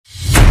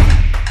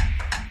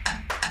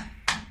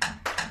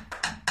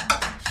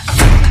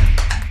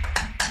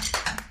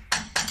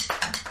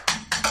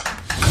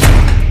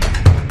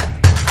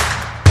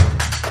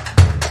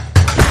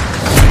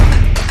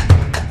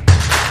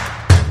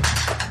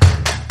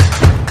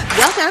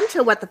Welcome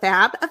to What the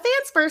Fab, a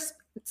fans first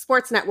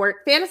sports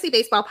network fantasy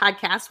baseball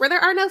podcast where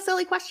there are no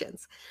silly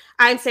questions.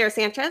 I'm Sarah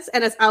Sanchez,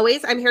 and as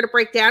always, I'm here to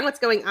break down what's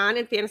going on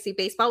in fantasy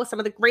baseball with some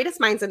of the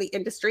greatest minds in the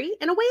industry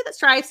in a way that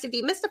strives to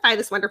demystify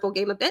this wonderful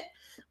game a bit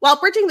while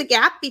bridging the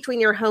gap between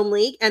your home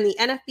league and the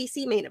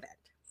NFBC main event.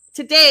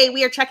 Today,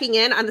 we are checking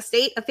in on the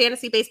state of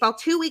fantasy baseball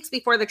 2 weeks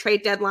before the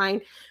trade deadline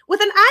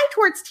with an eye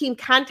towards team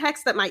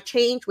context that might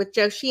change with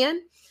Joe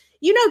Sheehan.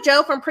 You know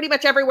Joe from pretty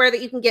much everywhere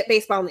that you can get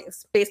baseball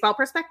news. Baseball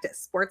Prospectus,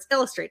 Sports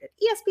Illustrated,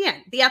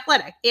 ESPN, The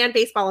Athletic, and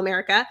Baseball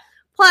America,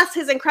 plus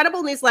his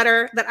incredible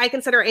newsletter that I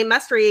consider a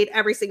must-read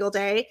every single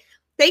day.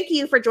 Thank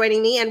you for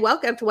joining me, and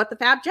welcome to What the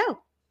Fab,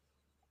 Joe.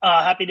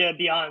 Happy to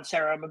be on,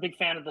 Sarah. I'm a big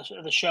fan of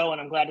the show, and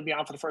I'm glad to be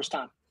on for the first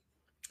time.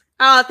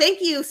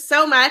 Thank you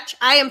so much.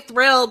 I am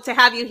thrilled to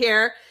have you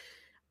here.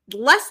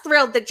 Less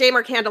thrilled that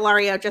Jeimer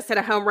Candelario just hit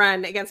a home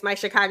run against my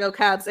Chicago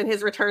Cubs in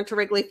his return to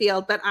Wrigley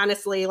Field, but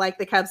honestly,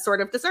 the Cubs sort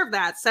of deserve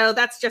that. So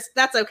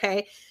that's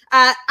okay.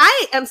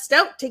 I am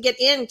stoked to get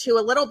into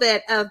a little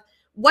bit of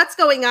what's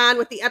going on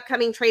with the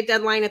upcoming trade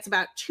deadline. It's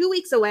about 2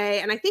 weeks away,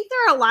 and I think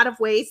there are a lot of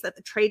ways that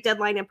the trade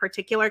deadline in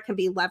particular can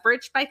be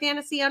leveraged by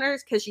fantasy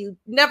owners because you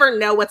never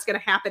know what's going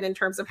to happen in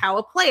terms of how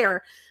a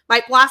player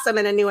might blossom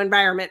in a new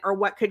environment or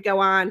what could go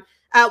on.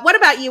 What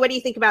about you? What do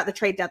you think about the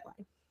trade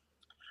deadline?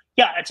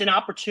 Yeah, it's an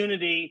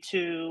opportunity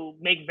to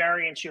make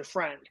variance your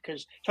friend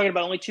because talking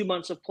about only 2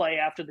 months of play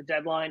after the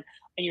deadline,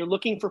 and you're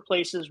looking for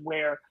places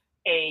where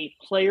a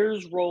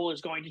player's role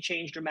is going to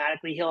change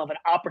dramatically. He'll have an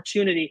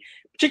opportunity,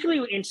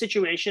 particularly in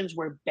situations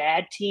where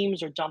bad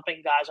teams are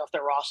dumping guys off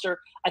their roster.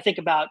 I think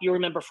about, you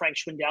remember Frank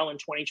Schwindel in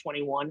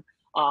 2021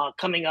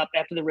 coming up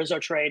after the Rizzo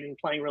trade and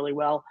playing really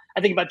well.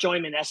 I think about Joey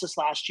Meneses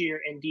last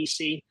year in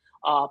DC.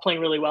 Playing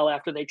really well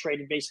after they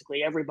traded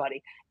basically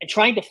everybody, and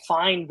trying to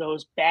find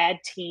those bad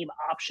team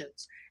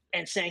options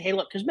and saying, hey,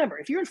 look, because remember,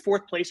 if you're in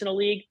fourth place in a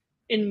league,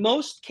 in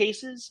most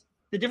cases,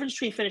 the difference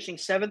between finishing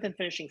seventh and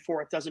finishing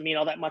fourth doesn't mean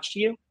all that much to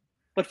you.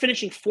 But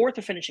finishing fourth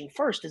or finishing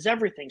first is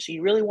everything. So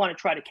you really want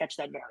to try to catch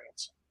that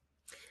variance.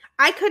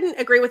 I couldn't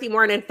agree with you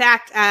more. And in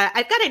fact,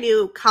 I've got a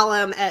new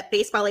column at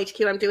Baseball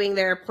HQ. I'm doing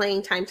their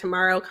Playing Time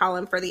Tomorrow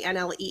column for the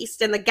NL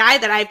East. And the guy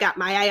that I've got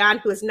my eye on,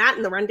 who is not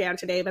in the rundown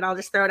today, but I'll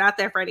just throw it out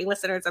there for any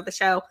listeners of the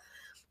show,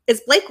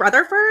 is Blake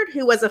Rutherford,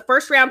 who was a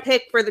first-round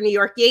pick for the New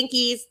York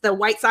Yankees. The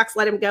White Sox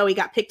let him go. He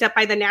got picked up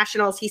by the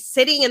Nationals. He's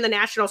sitting in the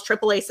Nationals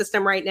AAA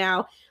system right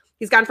now.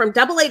 He's gone from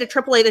AA to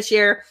AAA this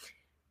year.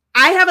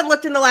 I haven't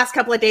looked in the last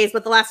couple of days,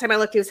 but the last time I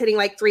looked, he was hitting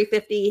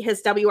 350.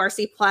 His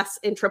WRC plus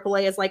in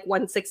AAA is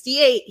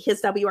 168. His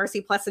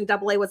WRC plus in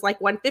AA was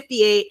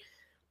 158.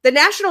 The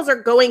Nationals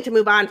are going to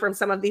move on from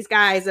some of these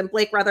guys, and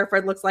Blake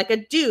Rutherford looks like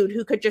a dude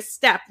who could just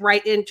step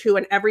right into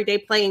an everyday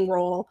playing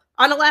role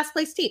on a last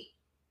place team.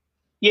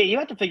 Yeah, you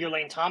have to figure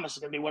Lane Thomas is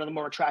going to be one of the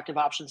more attractive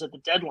options at the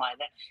deadline.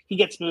 That he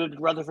gets moved,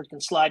 and Rutherford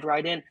can slide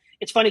right in.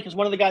 It's funny because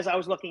one of the guys I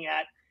was looking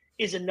at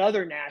is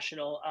another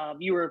National.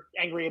 You were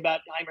angry about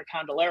Jeimer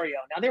Candelario.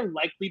 Now they're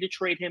likely to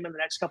trade him in the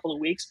next couple of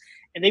weeks,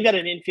 and they've got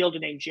an infielder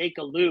named Jake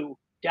Alou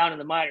down in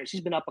the minors.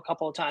 He's been up a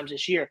couple of times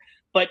this year,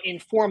 but in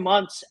 4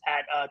 months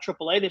at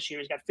AAA this year,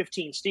 he's got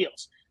 15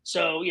 steals.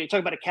 So you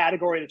talk about a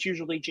category that's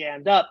usually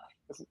jammed up.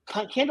 If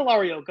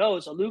Candelario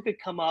goes, Alou could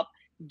come up,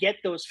 get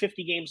those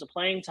 50 games of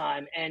playing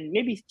time, and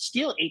maybe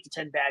steal 8 to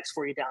 10 bags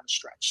for you down the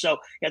stretch. So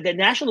yeah, the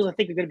Nationals, I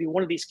think, are going to be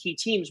one of these key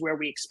teams where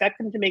we expect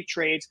them to make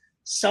trades.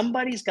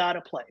 Somebody's got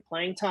to play.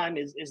 Playing time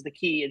is the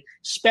key,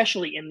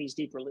 especially in these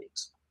deeper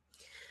leagues.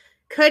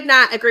 Could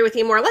not agree with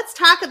you more. Let's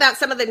talk about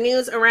some of the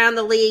news around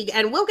the league,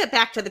 and we'll get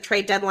back to the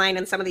trade deadline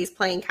and some of these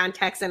playing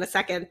contexts in a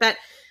second. But,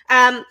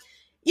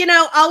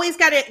 always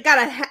got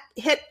to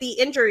hit the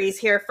injuries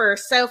here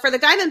first. So for the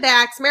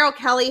Diamondbacks, Merrill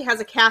Kelly has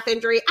a calf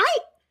injury. I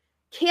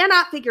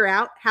cannot figure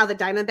out how the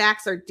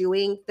Diamondbacks are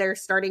doing their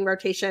starting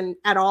rotation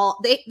at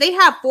all. They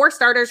have 4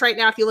 starters right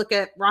now if you look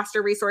at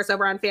roster resource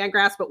over on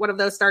Fangraphs, but one of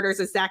those starters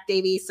is Zach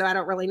Davies, so I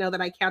don't really know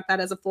that I count that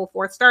as a full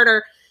 4th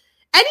starter.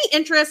 Any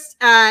interest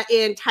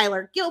in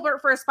Tyler Gilbert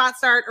for a spot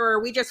start, or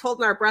are we just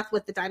holding our breath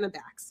with the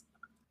Diamondbacks?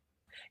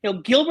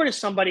 Gilbert is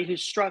somebody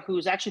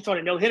who's actually thrown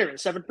a no-hitter in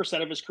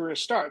 7% of his career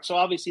starts. So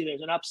obviously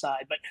there's an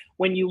upside. But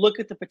when you look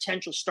at the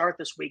potential start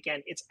this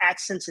weekend, it's at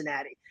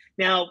Cincinnati.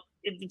 Now,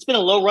 it's been a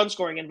low run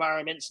scoring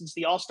environment since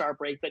the All-Star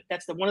break, but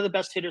that's one of the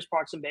best hitters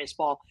parks in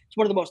baseball. It's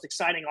one of the most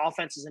exciting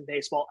offenses in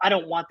baseball. I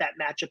don't want that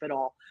matchup at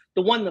all.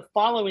 The one the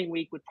following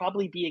week would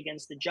probably be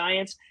against the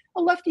Giants.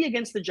 A lefty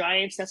against the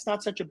Giants, that's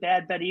not such a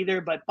bad bet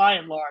either, but by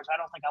and large, I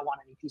don't think I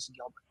want any piece of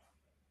Gilbert.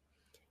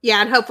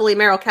 Yeah, and hopefully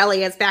Merrill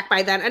Kelly is back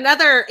by then.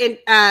 Another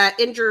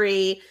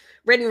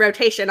injury-ridden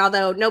rotation,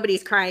 although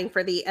nobody's crying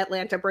for the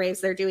Atlanta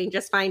Braves. They're doing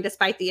just fine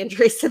despite the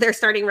injuries to their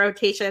starting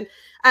rotation.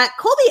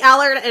 Colby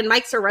Allard and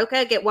Mike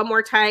Soroka get one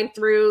more time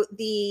through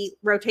the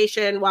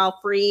rotation while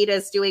Fried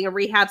is doing a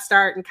rehab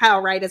start, and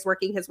Kyle Wright is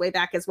working his way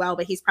back as well,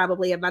 but he's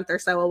probably a month or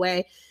so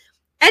away.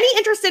 Any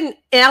interest in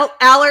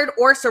Allard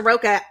or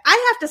Soroka?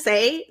 I have to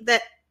say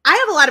that I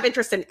have a lot of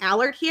interest in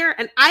Allard here,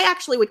 and I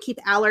actually would keep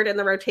Allard in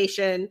the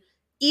rotation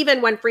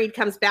even when Fried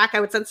comes back. I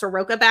would send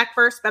Soroka back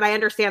first, but I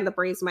understand the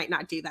Braves might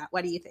not do that.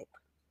 What do you think?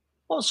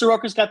 Well,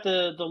 Soroka's got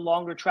the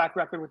longer track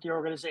record with the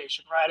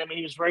organization, right? I mean,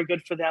 he was very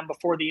good for them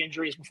before the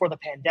injuries, before the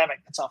pandemic.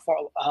 That's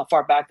how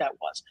far back that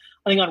was.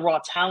 I think on raw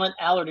talent,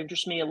 Allard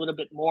interests me a little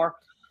bit more.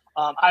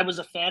 I was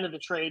a fan of the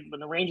trade when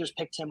the Rangers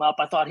picked him up.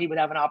 I thought he would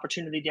have an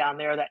opportunity down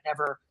there that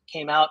never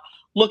came out.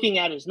 Looking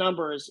at his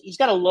numbers, he's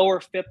got a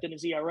lower FIP than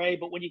his ERA,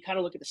 but when you kind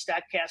of look at the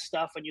StatCast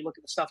stuff and you look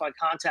at the stuff on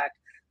contact,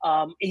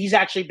 he's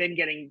actually been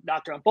getting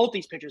knocked around. Both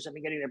these pitchers have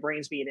been getting their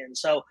brains beat in.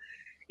 So,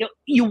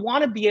 you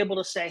want to be able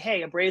to say,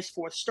 hey, a Braves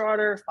fourth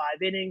starter,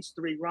 5 innings,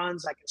 3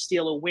 runs, I can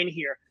steal a win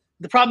here.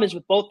 The problem is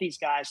with both these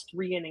guys,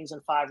 3 innings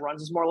and 5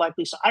 runs is more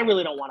likely. So I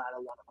really don't want either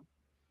one of them.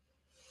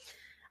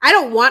 I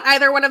don't want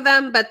either one of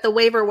them, but the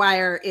waiver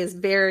wire is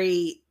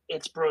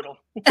it's brutal.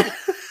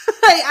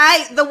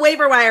 The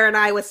waiver wire and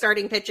I with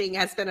starting pitching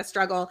has been a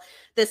struggle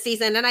this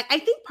season. And I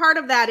think part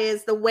of that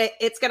is the way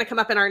it's going to come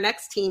up in our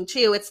next team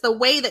too. It's the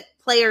way that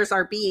players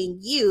are being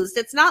used.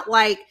 It's not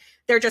like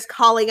they're just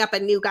calling up a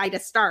new guy to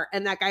start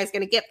and that guy's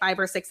going to get 5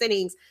 or 6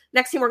 innings.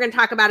 Next team we're going to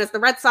talk about is the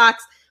Red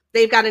Sox.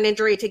 They've got an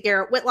injury to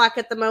Garrett Whitlock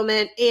at the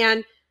moment.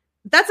 And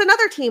that's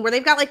another team where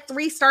they've got like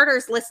 3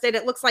 starters listed.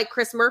 It looks like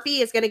Chris Murphy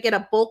is going to get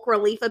a bulk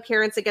relief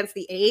appearance against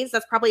the A's.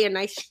 That's probably a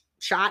nice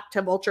shot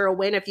to vulture a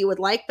win if you would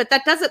like, but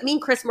that doesn't mean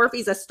Chris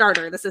Murphy's a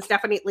starter. This is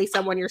definitely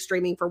someone you're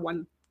streaming for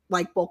one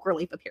like bulk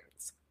relief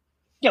appearance.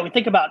 Yeah, we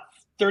think about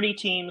 30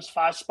 teams,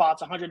 5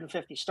 spots,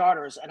 150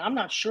 starters, and I'm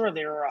not sure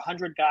there are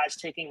 100 guys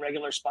taking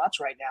regular spots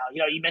right now.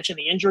 You mentioned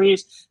the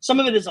injuries. Some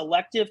of it is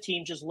elective,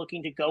 teams just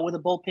looking to go with a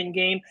bullpen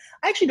game.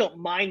 I actually don't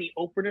mind the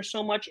opener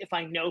so much if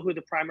I know who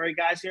the primary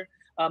guys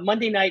are.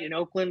 Monday night in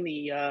Oakland,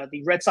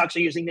 the Red Sox are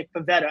using Nick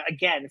Pivetta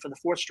again for the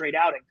 4th straight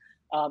outing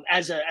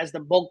as the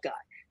bulk guy.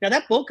 Now,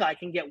 that bulk guy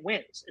can get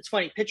wins. It's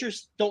funny.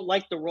 Pitchers don't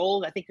like the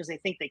role, I think, because they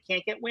think they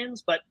can't get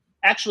wins. But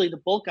actually, the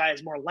bulk guy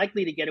is more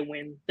likely to get a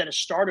win than a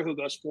starter who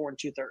goes 4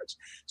 2/3.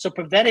 So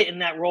Pivetta in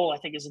that role, I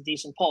think, is a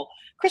decent pull.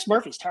 Chris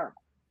Murphy's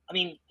terrible. I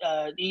mean,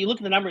 you look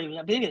at the number,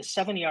 I believe it's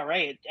 7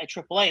 ERA at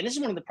AAA. And this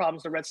is one of the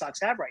problems the Red Sox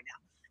have right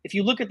now. If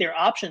you look at their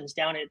options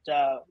down at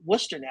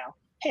Worcester now,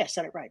 hey, I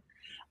said it right.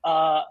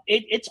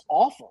 It's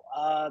awful.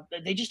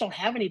 They just don't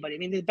have anybody. I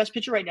mean, the best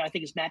pitcher right now, I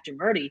think, is Matt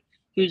DeMurdy,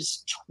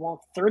 who's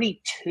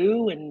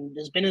 32 and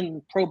has been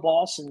in pro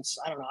ball since,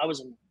 I don't know, I was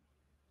in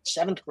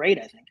 7th grade,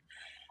 I think.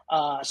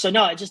 So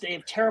no, they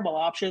have terrible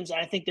options. And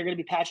I think they're going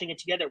to be patching it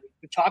together.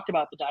 We've talked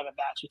about the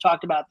Diamondbacks. We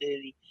talked about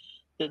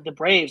the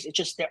Braves. It's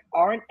just there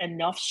aren't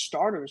enough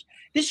starters.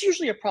 This is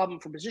usually a problem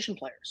for position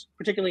players,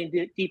 particularly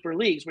in deeper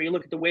leagues where you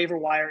look at the waiver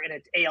wire in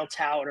an AL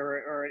Tout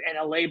or an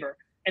NL Labor,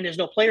 and there's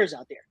no players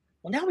out there.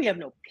 Well, now we have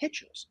no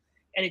pitchers,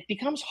 and it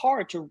becomes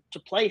hard to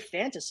play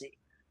fantasy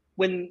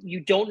when you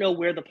don't know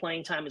where the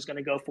playing time is going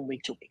to go from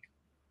week to week.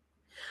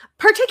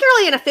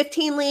 Particularly in a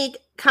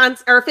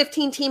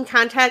 15 team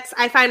context,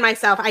 I find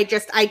myself, I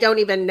don't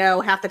even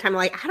know half the time. I'm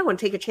like, I don't want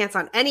to take a chance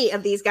on any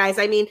of these guys.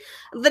 I mean,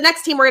 the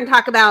next team we're going to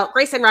talk about,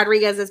 Grayson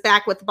Rodriguez is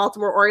back with the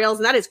Baltimore Orioles,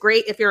 and that is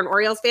great if you're an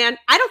Orioles fan.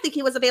 I don't think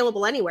he was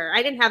available anywhere.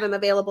 I didn't have him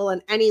available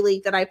in any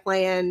league that I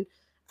play in,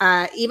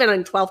 even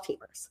in 12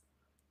 teamers.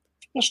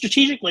 Well,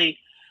 strategically,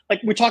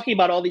 like we're talking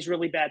about all these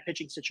really bad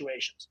pitching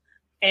situations.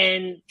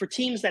 And for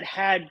teams that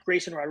had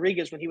Grayson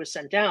Rodriguez when he was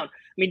sent down,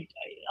 I mean,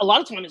 a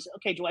lot of times,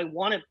 okay, do I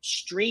want to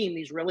stream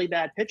these really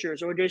bad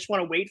pitchers, or do I just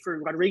want to wait for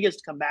Rodriguez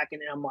to come back in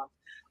a month?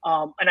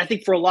 And I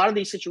think for a lot of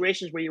these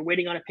situations where you're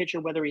waiting on a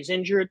pitcher, whether he's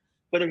injured,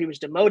 whether he was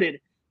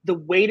demoted, the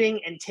waiting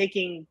and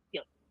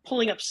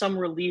pulling up some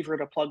reliever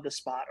to plug the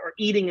spot or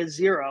eating a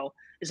 0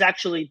 is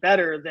actually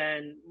better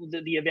than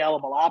the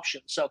available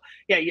option. So,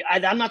 yeah,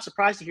 I'm not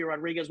surprised to hear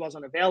Rodriguez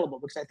wasn't available,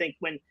 because I think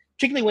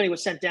particularly when he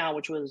was sent down,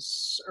 which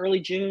was early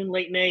June,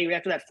 late May,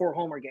 after that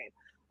 4-homer game,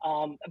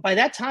 by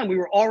that time we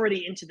were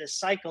already into this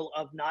cycle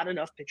of not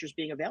enough pitchers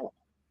being available.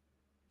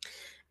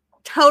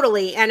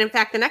 Totally. And in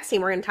fact, the next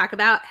team we're going to talk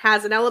about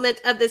has an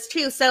element of this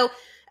too. So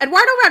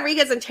Eduardo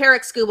Rodriguez and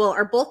Tarek Skubal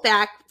are both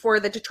back for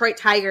the Detroit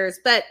Tigers,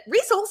 but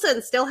Reese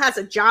Olson still has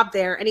a job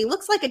there, and he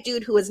looks like a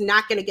dude who is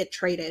not going to get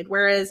traded,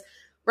 whereas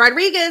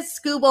Rodriguez,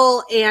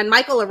 Skubal, and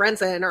Michael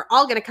Lorenzen are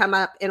all going to come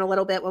up in a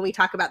little bit when we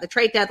talk about the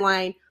trade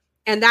deadline.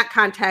 And that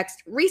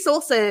context, Reese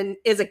Olson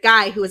is a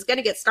guy who is going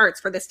to get starts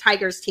for this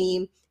Tigers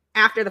team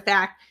after the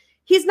fact.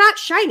 He's not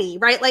shiny,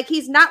 right? Like,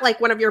 he's not like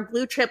one of your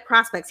blue chip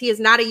prospects. He is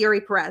not a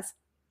Yuri Perez.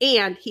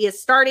 And he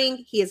is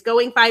starting, he is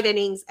going 5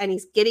 innings, and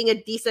he's getting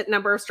a decent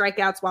number of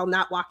strikeouts while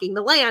not walking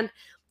the land.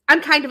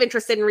 I'm kind of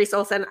interested in Reese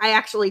Olson. I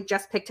actually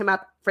just picked him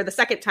up for the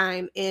second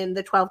time in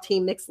the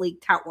 12-team mixed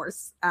league Tout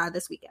Wars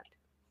this weekend.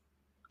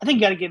 I think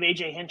you got to give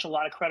AJ Hinch a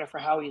lot of credit for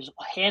how he's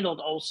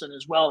handled Olson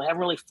as well. They haven't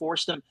really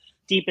forced him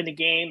deep into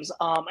games,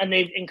 and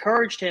they've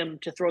encouraged him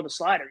to throw the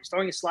slider. He's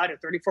throwing his slider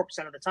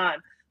 34% of the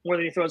time, more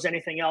than he throws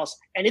anything else,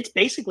 and it's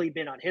basically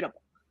been unhittable.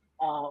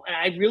 And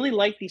I really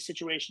like these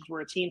situations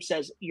where a team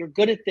says, you're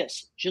good at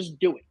this, just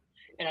do it.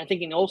 And I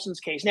think in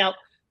Olson's case, now,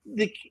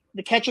 the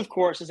catch, of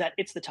course, is that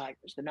it's the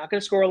Tigers. They're not going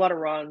to score a lot of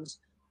runs.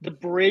 the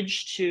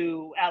bridge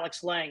to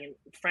Alex Lang, and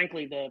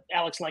frankly, the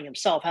Alex Lang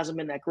himself hasn't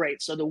been that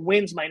great. So the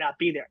wins might not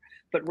be there,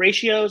 but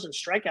ratios and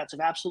strikeouts have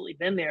absolutely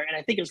been there. And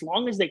I think as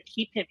long as they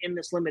keep him in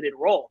this limited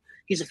role,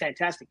 he's a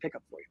fantastic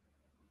pickup for you.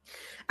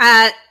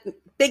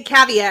 Big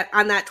caveat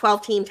on that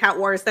 12-team Tout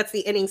Wars, that's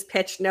the innings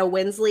pitched, no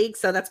wins league.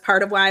 So that's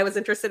part of why I was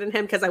interested in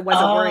him, because I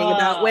wasn't worrying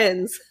about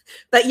wins.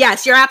 But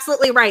yes, you're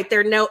absolutely right.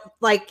 The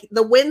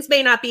wins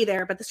may not be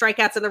there, but the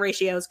strikeouts and the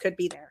ratios could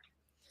be there.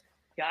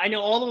 Yeah, I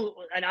know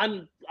and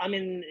I'm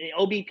in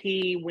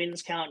OBP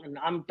wins count, and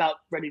I'm about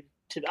ready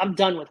to. I'm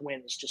done with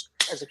wins just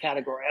as a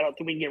category. I don't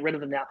think we can get rid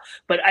of them now.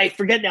 But I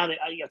forget now that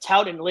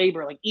Tout and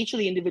Labor, like each of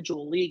the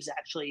individual leagues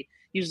actually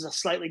uses a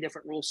slightly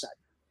different rule set.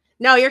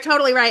 No, you're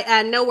totally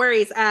right. No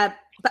worries. But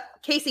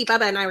Casey,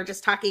 Bubba, and I were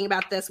just talking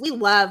about this. We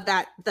love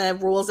that the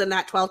rules in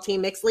that 12-team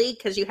mixed league,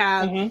 because you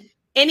have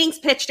innings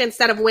pitched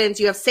instead of wins.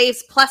 You have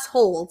saves plus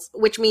holds,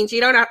 which means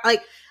you don't have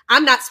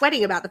I'm not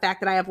sweating about the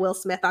fact that I have Will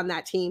Smith on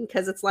that team,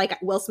 because it's like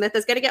Will Smith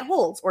is going to get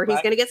holds or he's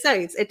going to get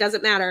saves. It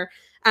doesn't matter.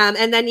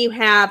 And then you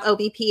have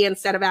OBP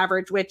instead of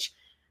average, which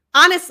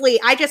honestly,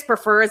 I just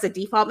prefer as a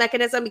default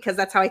mechanism, because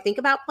that's how I think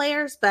about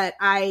players. But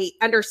I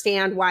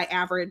understand why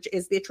average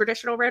is the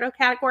traditional roto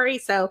category.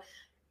 So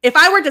if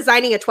I were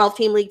designing a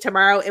 12-team league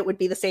tomorrow, it would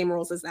be the same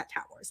rules as that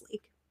Tout Wars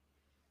league.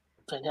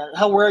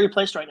 Where are you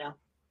placed right now?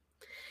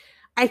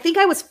 I think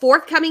I was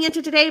 4th coming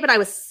into today, but I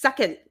was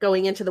 2nd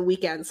going into the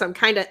weekend. So I'm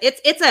kind of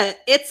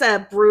it's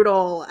a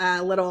brutal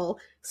little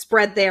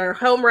spread there.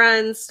 Home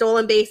runs,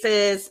 stolen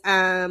bases,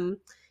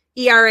 ERA,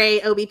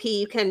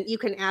 OBP. You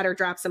can add or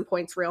drop some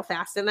points real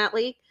fast in that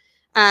league.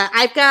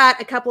 I've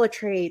got a couple of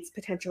trades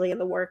potentially in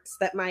the works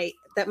that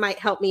might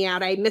help me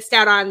out. I missed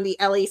out on the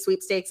LA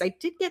sweepstakes. I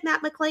did get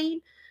Matt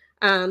McLean.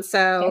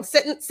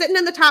 Sitting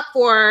in the top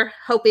 4,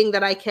 hoping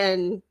that I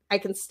can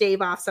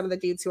stave off some of the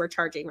dudes who are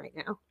charging right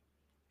now.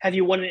 Have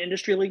you won an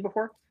industry league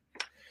before?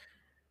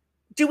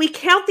 Do we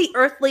count the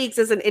Earth leagues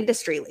as an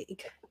industry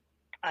league?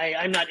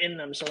 I'm not in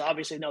them, so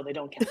obviously no, they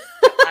don't count.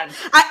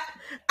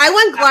 I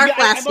won Glarf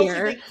last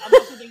year.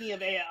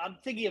 I'm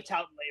thinking of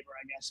Tout and Labor,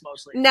 I guess,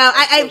 mostly. No,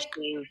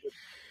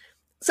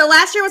 So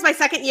last year was my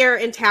 2nd year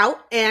in Tout,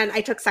 and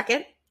I took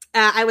 2nd.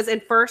 I was in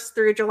 1st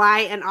through July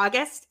and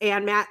August,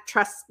 and Matt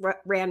Truss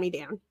ran me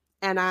down.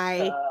 And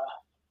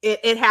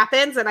it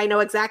happens, and I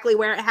know exactly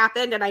where it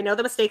happened, and I know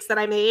the mistakes that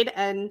I made.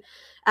 And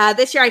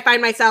this year I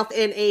find myself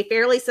in a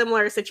fairly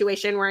similar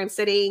situation where I'm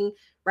sitting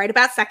right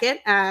about 2nd.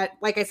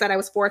 Like I said, I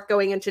was 4th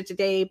going into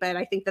today, but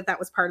I think that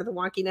was part of the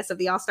wonkiness of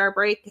the All-Star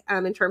break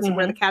in terms of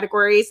where the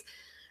categories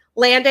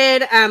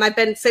landed. I've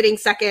been sitting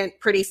 2nd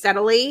pretty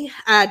steadily.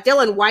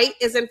 Dylan White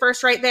is in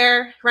 1st right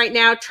there right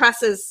now.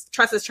 Truss is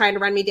trying to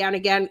run me down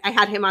again. I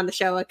had him on the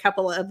show a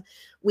couple of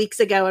weeks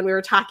ago, and we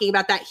were talking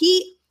about that.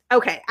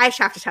 I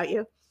have to tell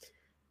you,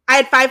 I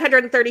had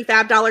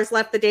 $535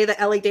 left the day that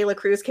Ellie De La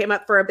Cruz came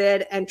up for a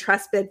bid, and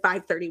Truss bid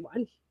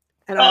 $531.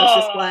 And I was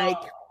just like,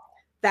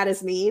 that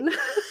is mean.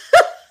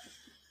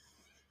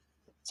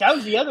 So that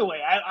was the other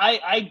way.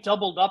 I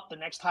doubled up the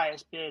next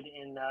highest bid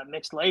in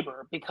mixed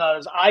labor,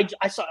 because I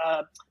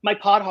saw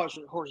Mike Podhorse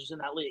in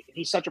that league. And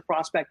he's such a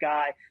prospect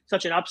guy,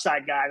 such an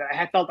upside guy, that I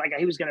had felt like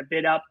he was going to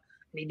bid up,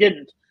 and he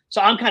didn't.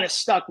 So I'm kind of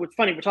stuck. With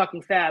funny, we're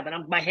talking fab,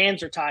 and my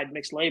hands are tied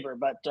mixed labor,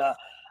 but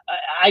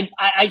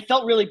I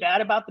felt really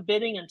bad about the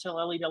bidding until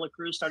Ellie De La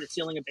Cruz started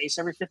stealing a base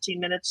every 15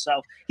 minutes.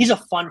 So he's a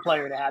fun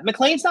player to have.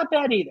 McLean's not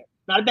bad either.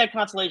 Not a bad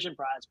consolation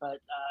prize, but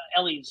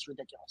Ellie's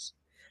ridiculous.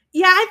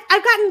 Yeah,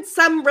 I've gotten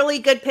some really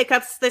good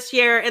pickups this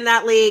year in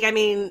that league. I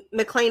mean,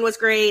 McLean was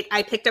great.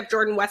 I picked up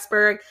Jordan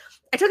Westberg.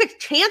 I took a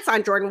chance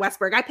on Jordan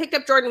Westberg. I picked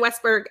up Jordan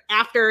Westberg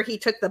after he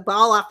took the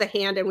ball off the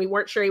hand and we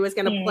weren't sure he was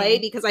going to play,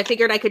 because I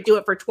figured I could do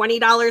it for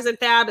 $20 in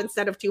fab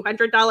instead of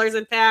 $200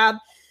 in fab.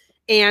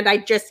 And I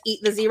just eat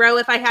the 0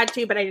 if I had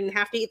to, but I didn't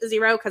have to eat the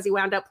 0 because he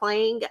wound up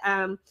playing.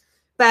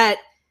 But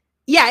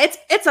yeah,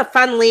 it's a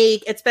fun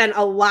league. It's been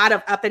a lot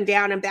of up and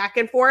down and back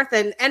and forth,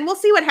 and we'll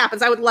see what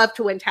happens. I would love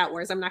to win Tout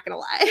Wars. I'm not going to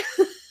lie.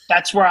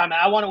 That's where I'm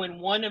at. I want to win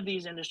one of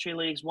these industry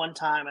leagues one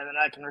time, and then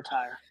I can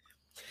retire.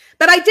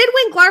 But I did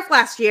win Glarf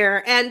last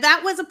year, and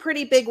that was a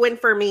pretty big win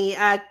for me.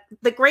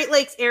 The Great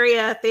Lakes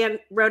Area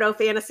Roto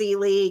Fantasy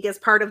League is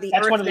part of the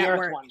That's Earth one of the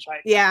Network. Earth ones,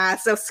 right? Yeah,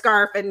 so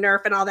Scarf and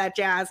Nerf and all that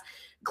jazz.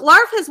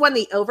 Glarf has won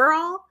the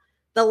overall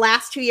the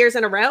last 2 years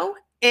in a row,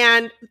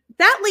 and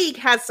that league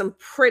has some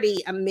pretty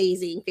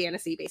amazing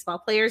fantasy baseball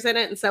players in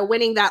it, and so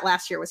winning that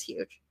last year was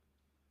huge.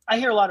 I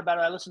hear a lot about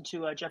it. I listen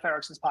to Jeff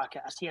Erickson's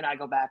podcast. He and I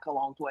go back a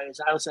long ways.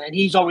 I listen, and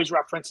he's always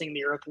referencing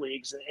the Earth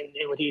leagues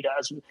and what he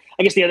does. And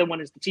I guess the other one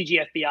is the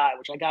TGFBI,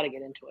 which I got to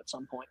get into at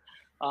some point.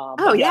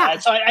 Yeah.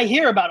 So I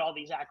hear about all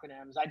these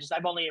acronyms.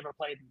 I've only ever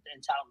played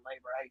in Tout and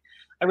Labor.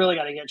 I really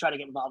got to try to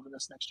get involved in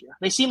this next year.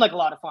 They seem like a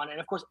lot of fun, and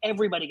of course,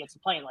 everybody gets to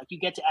play. Like, you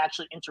get to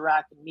actually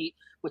interact and meet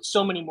with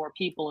so many more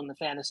people in the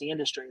fantasy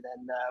industry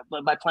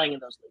than by playing in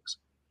those leagues.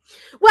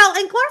 Well,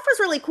 and Glarf was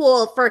really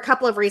cool for a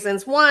couple of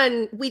reasons.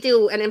 One, we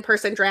do an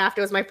in-person draft.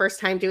 It was my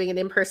first time doing an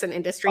in-person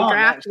industry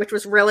draft, nice. Which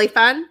was really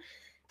fun.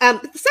 The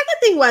second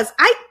thing was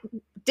I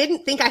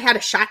didn't think I had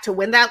a shot to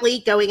win that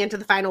league going into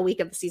the final week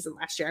of the season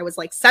last year. I was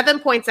like 7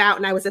 points out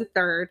and I was in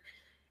third.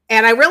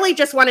 And I really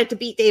just wanted to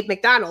beat Dave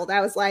McDonald.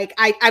 I was like,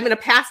 I'm going to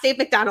pass Dave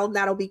McDonald and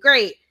that'll be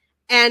great.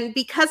 And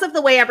because of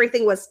the way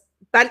everything was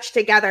bunched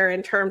together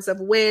in terms of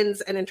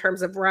wins and in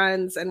terms of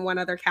runs and one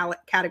other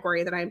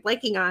category that I'm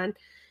blanking on,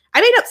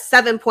 I made up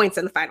 7 points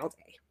in the final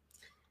day.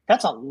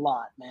 That's a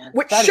lot, man.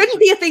 Which shouldn't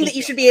be a thing that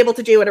you should be able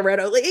to do in a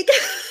roto league.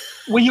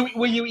 Were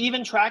you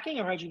even tracking,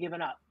 or had you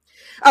given up?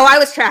 Oh, I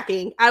was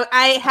tracking.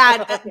 I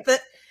had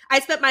I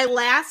spent my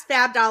last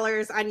fab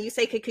dollars on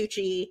Yusei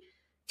Kikuchi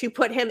to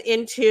put him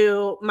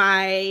into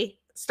my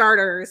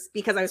starters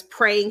because I was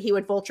praying he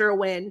would vulture a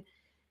win.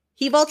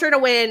 He vultured a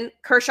win.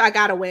 Kershaw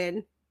got a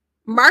win.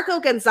 Marco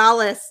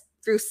Gonzalez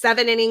threw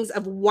 7 innings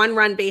of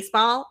 1-run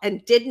baseball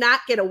and did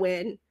not get a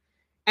win.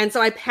 And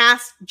so I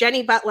passed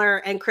Jenny Butler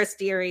and Chris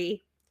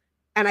Deary,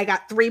 and I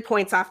got 3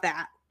 points off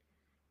that.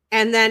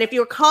 And then if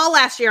you recall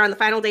last year on the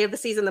final day of the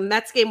season, the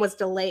Mets game was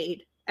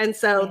delayed. And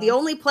so the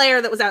only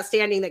player that was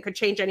outstanding that could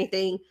change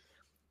anything,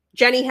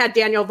 Jenny had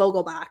Daniel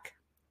Vogelbach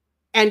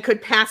and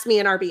could pass me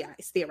in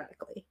RBIs,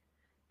 theoretically.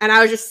 And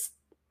I was just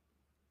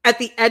at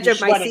the edge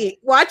of my seat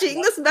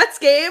watching this Mets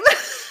game.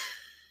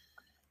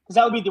 Because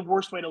that would be the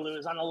worst way to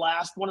lose on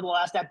one of the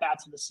last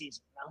at-bats of the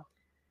season, you know?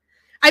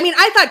 I mean,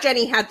 I thought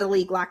Jenny had the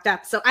league locked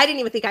up, so I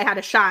didn't even think I had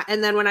a shot.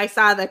 And then when I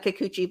saw the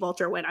Kikuchi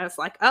vulture win, I was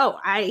like, oh,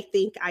 I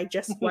think I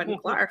just won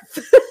Clark.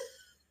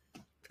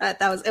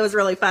 It was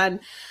really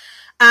fun.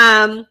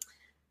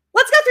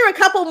 Let's go through a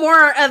couple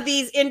more of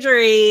these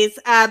injuries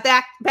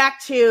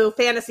back to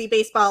fantasy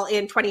baseball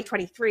in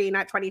 2023,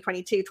 not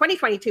 2022.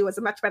 2022 was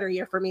a much better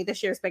year for me.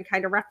 This year's been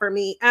kind of rough for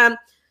me.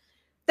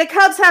 The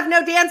Cubs have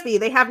no Dansby.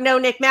 They have no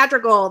Nick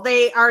Madrigal.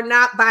 They are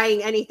not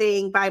buying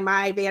anything by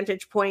my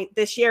vantage point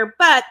this year,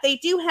 but they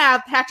do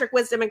have Patrick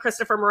Wisdom and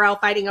Christopher Morel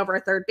fighting over a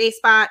third base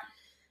spot.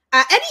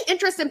 Any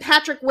interest in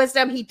Patrick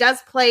Wisdom? He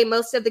does play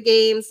most of the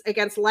games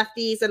against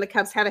lefties, and the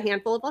Cubs have a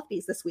handful of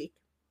lefties this week.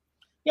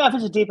 Yeah, if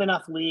it's a deep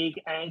enough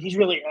league, and he's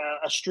really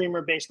a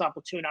streamer based on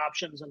platoon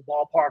options and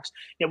ballparks.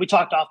 You know, we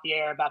talked off the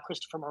air about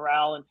Christopher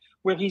Morel and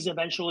where he's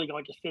eventually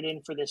going to fit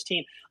in for this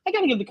team. I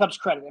got to give the Cubs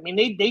credit. I mean,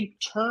 they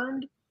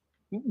turned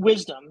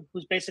Wisdom,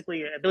 who's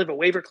basically, I believe, a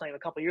waiver claim a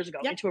couple of years ago,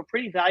 into a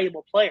pretty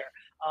valuable player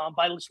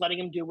by just letting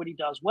him do what he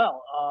does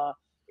well.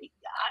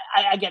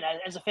 Again,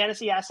 as a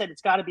fantasy asset,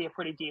 it's got to be a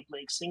pretty deep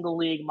league, single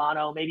league,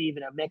 mono, maybe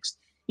even a mixed.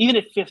 Even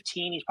at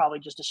 15, he's probably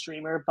just a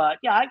streamer. But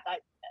yeah,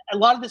 a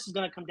lot of this is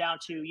going to come down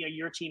to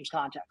your team's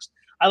context.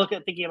 I look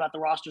at thinking about the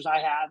rosters I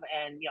have,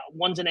 and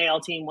one's an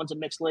AL team, one's a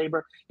mixed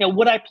labor.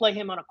 Would I play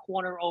him on a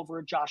corner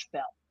over Josh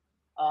Bell?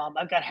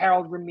 I've got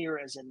Harold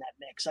Ramirez in that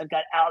mix. I've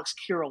got Alex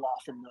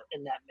Kirilloff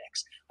in that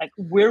mix. Like,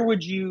 where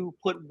would you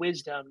put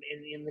Wisdom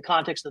in the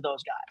context of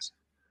those guys?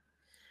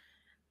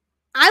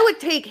 I would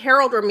take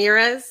Harold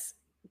Ramirez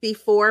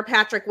before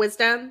Patrick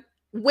Wisdom.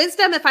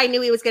 Wisdom, if I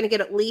knew he was going to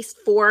get at least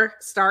 4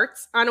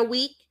 starts on a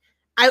week,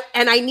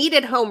 I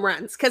needed home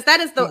runs, because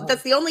that's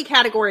the only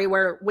category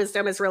where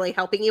Wisdom is really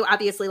helping you.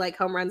 Obviously, like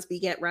home runs, we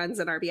get runs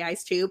and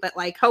RBIs too, but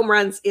like home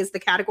runs is the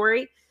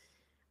category.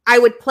 I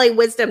would play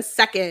Wisdom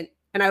second,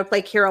 and I would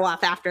play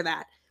Kirilloff after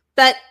that.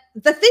 But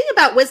the thing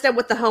about Wisdom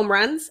with the home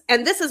runs,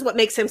 and this is what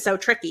makes him so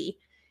tricky,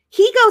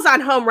 he goes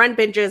on home run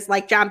binges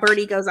like John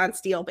Birdie goes on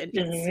steal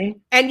binges.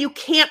 And you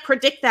can't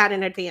predict that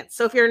in advance.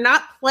 So if you're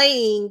not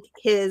playing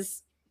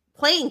his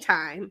playing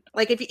time,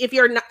 like if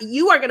you're not,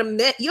 you are going to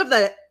miss, you have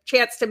the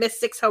chance to miss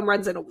 6 home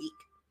runs in a week.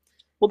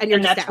 Well,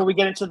 and that's where we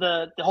get into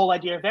the whole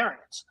idea of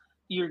variance.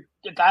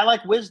 A guy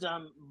like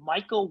Wisdom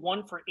might go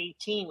 1 for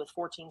 18 with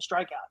 14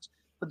 strikeouts,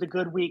 but the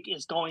good week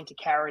is going to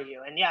carry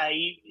you. And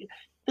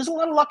there's a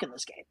lot of luck in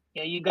this game.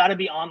 You got to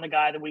be on the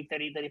guy the week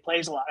that he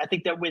plays a lot. I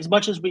think that as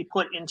much as we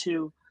put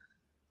into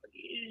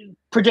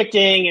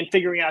predicting and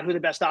figuring out who the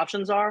best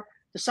options are,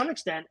 to some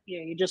extent,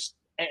 you just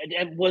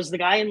was the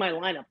guy in my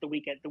lineup the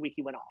week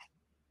he went off.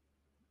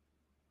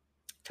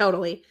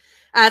 Totally.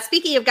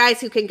 Speaking of guys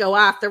who can go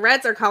off, the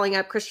Reds are calling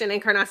up Christian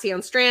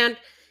Encarnacion Strand.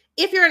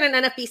 If you're in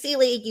an NFBC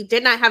league, you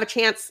did not have a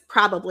chance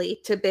probably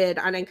to bid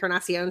on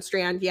Encarnacion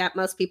Strand yet.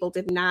 Most people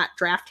did not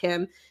draft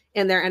him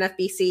in their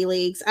NFBC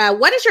leagues.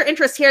 What is your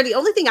interest here? The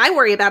only thing I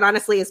worry about,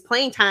 honestly, is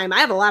playing time. I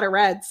have a lot of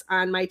Reds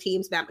on my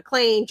teams: Matt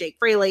McClain, Jake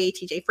Fraley,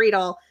 TJ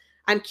Friedel.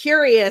 I'm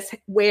curious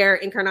where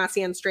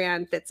Encarnacion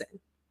Strand fits in.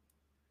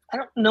 I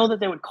don't know that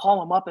they would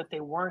call him up if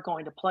they weren't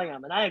going to play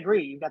him. And I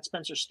agree. You've got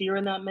Spencer Steer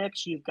in that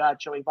mix. You've got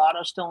Joey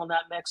Votto still in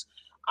that mix.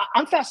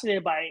 I'm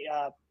fascinated by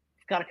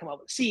got to come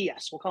up with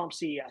CES. We'll call him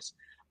CES.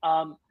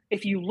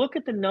 If you look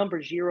at the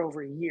numbers year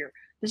over year,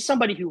 this is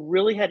somebody who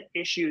really had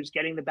issues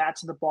getting the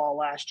bats to the ball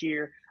last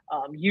year,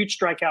 huge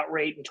strikeout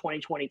rate in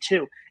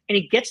 2022. And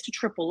he gets to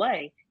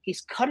AAA.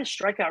 He's cut his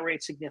strikeout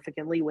rate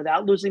significantly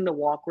without losing the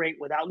walk rate,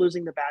 without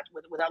losing the bat,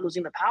 without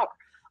losing the power.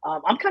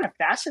 I'm kind of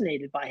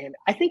fascinated by him.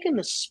 I think in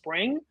the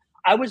spring,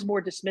 I was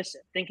more dismissive,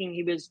 thinking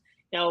he was,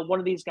 one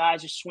of these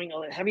guys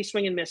who a heavy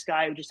swing and miss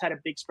guy who just had a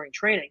big spring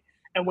training.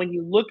 And when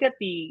you look at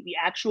the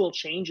actual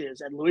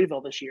changes at Louisville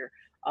this year,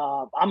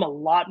 I'm a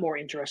lot more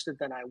interested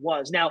than I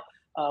was. Now,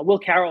 Will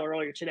Carroll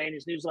earlier today in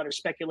his newsletter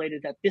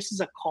speculated that this is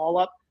a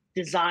call-up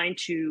designed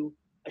to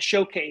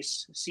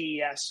showcase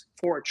CES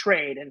for a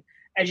trade. And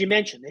as you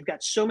mentioned, they've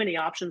got so many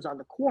options on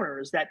the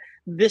corners that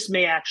this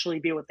may actually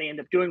be what they end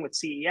up doing with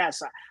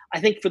CES.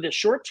 I think for the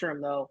short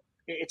term, though,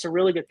 it's a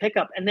really good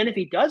pickup. And then if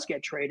he does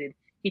get traded,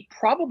 he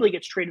probably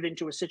gets traded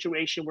into a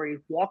situation where he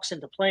walks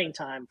into playing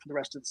time for the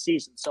rest of the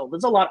season. So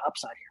there's a lot of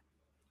upside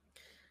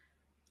here.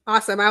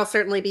 Awesome. I'll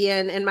certainly be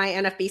in my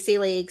NFBC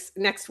leagues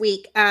next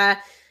week.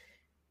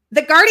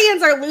 The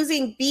Guardians are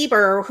losing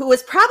Bieber, who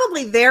was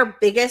probably their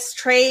biggest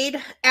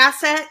trade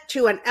asset,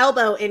 to an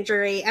elbow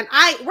injury. And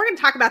we're going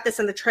to talk about this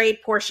in the trade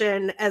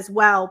portion as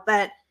well,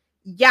 but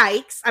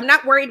yikes. I'm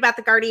not worried about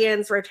the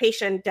Guardians'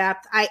 rotation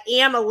depth. I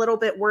am a little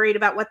bit worried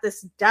about what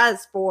this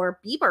does for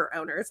Bieber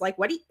owners. Like,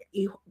 what do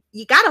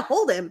you got to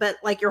hold him, but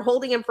like you're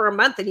holding him for a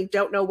month and you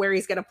don't know where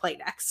he's going to play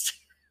next.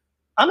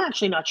 I'm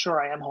actually not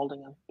sure I am holding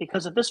him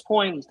because at this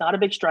point, he's not a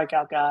big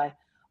strikeout guy.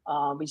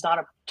 He's not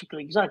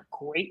a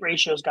great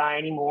ratios guy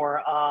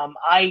anymore.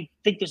 I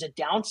think there's a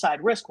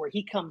downside risk where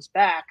he comes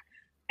back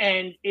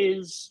and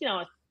is,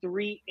 a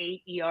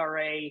 3.8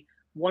 ERA,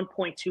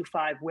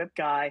 1.25 whip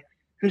guy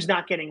who's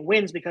not getting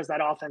wins because that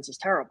offense is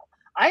terrible.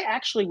 I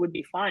actually would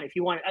be fine if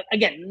you want,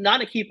 again,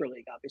 not a keeper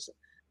league, obviously,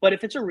 but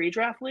if it's a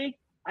redraft league,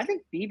 I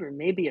think Bieber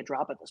may be a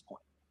drop at this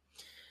point.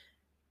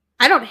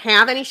 I don't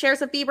have any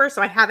shares of Bieber,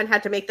 so I haven't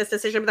had to make this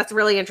decision, but that's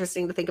really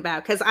interesting to think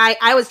about because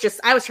I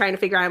was trying to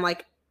figure out, I'm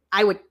like,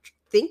 I would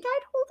think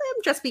I'd hold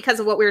him just because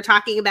of what we were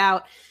talking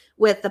about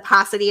with the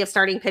paucity of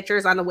starting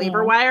pitchers on the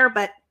waiver wire.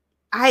 But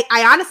I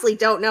honestly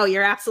don't know.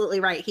 You're absolutely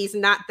right. He's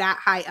not that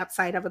high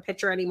upside of a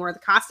pitcher anymore. The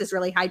cost is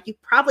really high. You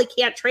probably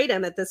can't trade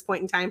him at this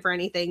point in time for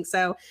anything.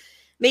 So it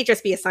may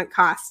just be a sunk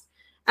cost.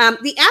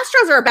 The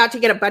Astros are about to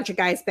get a bunch of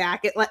guys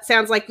back. It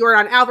sounds like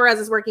Yordan Alvarez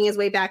is working his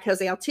way back.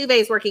 Jose Altuve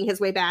is working his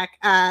way back.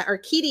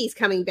 Urquidy's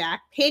coming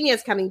back.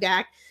 Pena's coming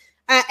back.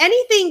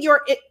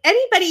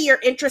 Anybody you're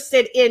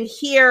interested in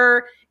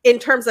here in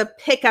terms of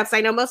pickups?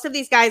 I know most of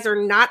these guys are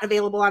not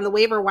available on the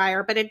waiver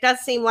wire, but it does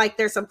seem like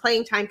there's some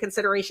playing time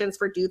considerations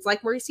for dudes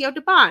like Mauricio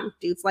Dubon,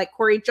 dudes like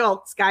Corey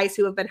Julks, guys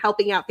who have been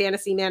helping out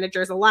fantasy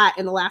managers a lot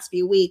in the last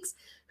few weeks.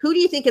 Who do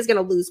you think is going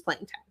to lose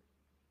playing time?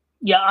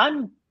 Yeah,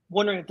 I'm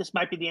wondering if this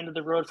might be the end of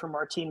the road for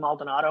Martin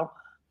Maldonado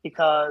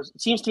because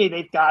it seems to me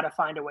they've got to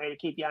find a way to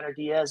keep Yanner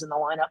Diaz in the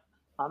lineup.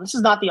 This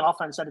is not the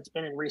offense that it's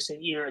been in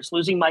recent years.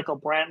 Losing Michael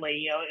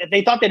Brantley, if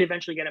they thought they'd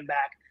eventually get him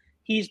back,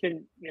 he's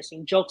been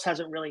missing. Julks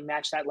hasn't really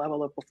matched that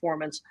level of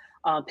performance.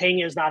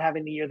 Pena is not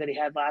having the year that he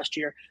had last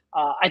year.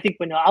 I think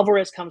when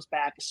Alvarez comes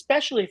back,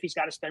 especially if he's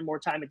got to spend more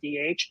time at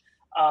DH,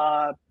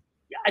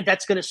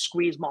 that's going to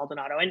squeeze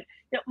Maldonado. And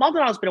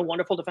Maldonado's been a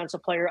wonderful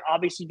defensive player.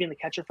 Obviously, been the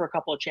catcher for a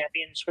couple of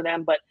champions for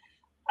them, but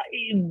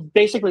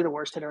basically the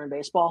worst hitter in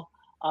baseball.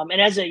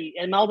 And as a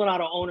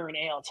Maldonado owner and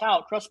AL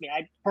tout, trust me,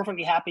 I'm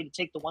perfectly happy to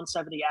take the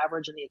 170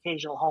 average and the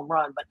occasional home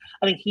run. But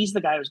I think he's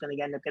the guy who's going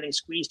to end up getting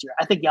squeezed here.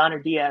 I think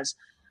Yanner Diaz,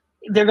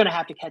 they're going to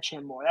have to catch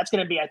him more. That's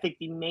going to be, I think,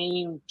 the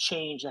main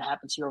change that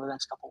happens here over the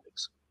next couple of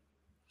weeks.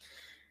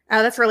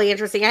 Oh, that's really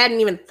interesting. I hadn't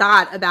even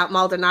thought about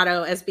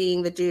Maldonado as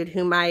being the dude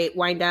who might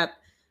wind up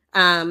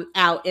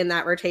out in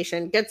that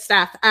rotation. Good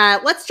stuff.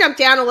 Let's jump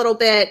down a little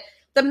bit.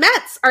 The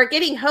Mets are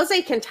getting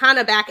Jose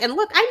Quintana back. And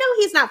look, I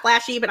know he's not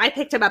flashy, but I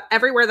picked him up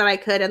everywhere that I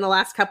could in the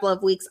last couple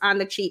of weeks on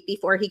the cheap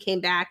before he came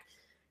back.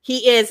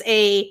 He is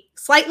a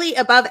slightly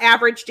above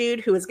average dude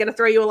who is going to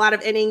throw you a lot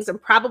of innings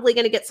and probably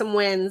going to get some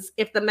wins.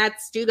 If the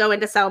Mets do go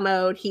into sell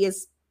mode, he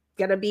is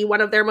going to be one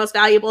of their most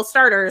valuable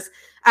starters.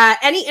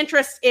 Any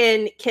interest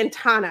in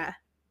Quintana?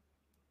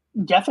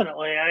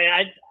 Definitely.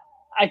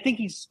 I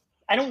think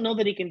I don't know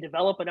that he can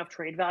develop enough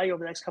trade value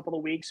over the next couple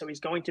of weeks. So he's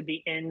going to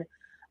be in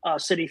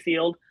Citi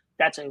Field.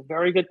 That's a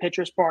very good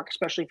pitcher's park,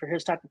 especially for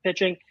his type of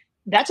pitching.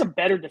 That's a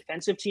better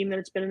defensive team than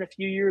it's been in a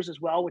few years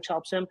as well, which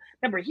helps him.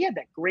 Remember, he had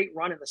that great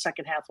run in the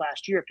second half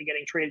last year after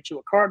getting traded to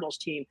a Cardinals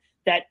team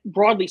that,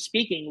 broadly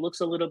speaking, looks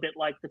a little bit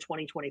like the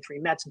 2023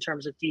 Mets in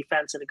terms of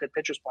defense and a good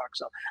pitcher's park.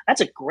 So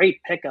that's a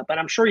great pickup. And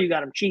I'm sure you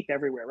got him cheap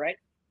everywhere, right?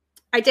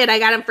 I did. I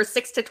got him for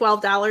 $6 to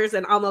 $12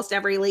 in almost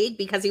every league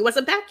because he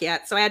wasn't back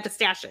yet. So I had to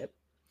stash it.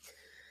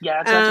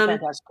 Yeah, that's a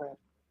fantastic player.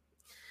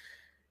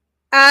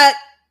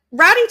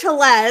 Rowdy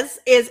Tellez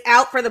is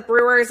out for the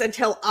Brewers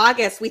until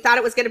August. We thought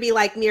it was going to be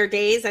like mere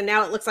days, and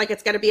now it looks like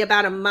it's going to be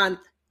about a month.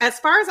 As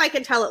far as I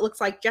can tell, it looks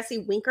like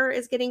Jesse Winker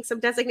is getting some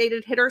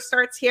designated hitter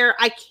starts here.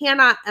 I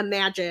cannot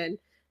imagine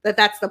that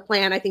that's the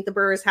plan. I think the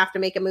Brewers have to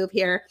make a move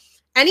here.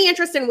 Any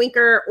interest in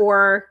Winker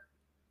or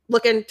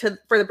looking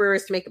for the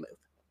Brewers to make a move?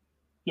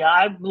 Yeah,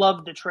 I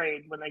loved the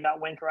trade when they got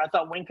Winker. I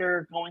thought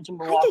Winker going to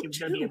Milwaukee was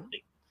going to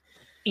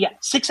be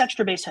 6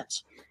 extra base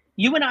hits.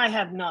 You and I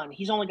have none.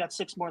 He's only got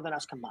 6 more than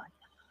us combined.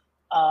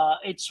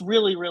 It's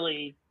really,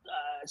 really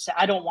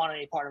I don't want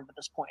any part of it at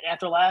this point.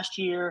 After last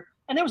year,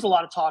 and there was a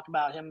lot of talk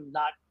about him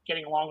not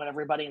getting along with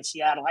everybody in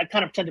Seattle. I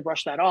kind of tend to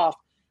brush that off.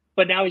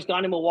 But now he's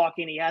gone to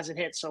Milwaukee and he hasn't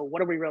hit. So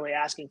what are we really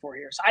asking for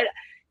here? So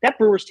that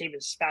Brewers team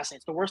is fascinating.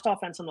 It's the worst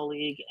offense in the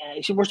league.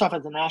 It's the worst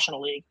offense in the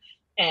National League.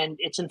 and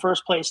it's in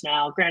first place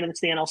now. Granted,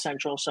 it's the NL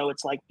Central, so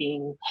it's like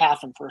being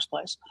half in first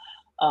place.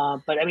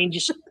 But I mean,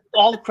 just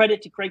all the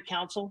credit to Craig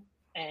Counsell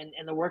and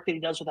the work that he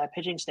does with that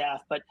pitching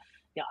staff. But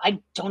I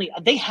don't.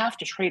 They have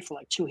to trade for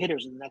like 2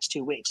 hitters in the next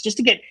 2 weeks just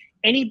to get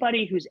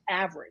anybody who's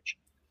average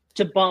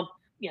to bump.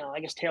 I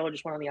guess Taylor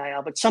just went on the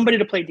IL, but somebody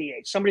to play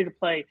DH, somebody to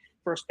play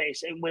first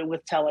base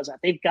with Tellez out.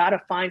 They've got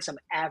to find some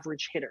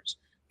average hitters.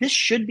 This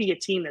should be a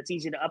team that's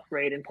easy to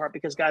upgrade, in part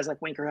because guys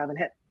like Winker haven't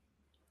hit.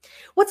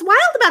 What's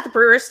wild about the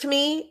Brewers to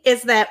me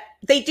is that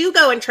they do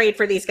go and trade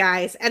for these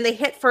guys and they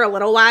hit for a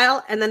little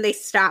while and then they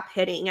stop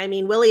hitting. I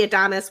mean, Willy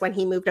Adames, when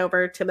he moved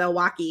over to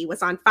Milwaukee,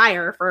 was on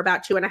fire for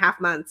about 2.5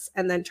 months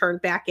and then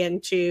turned back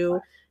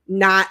into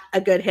not a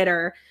good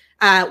hitter.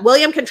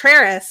 William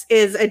Contreras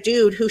is a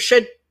dude who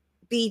should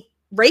be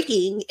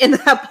raking in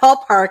that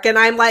ballpark. And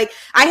I'm like,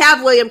 I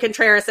have William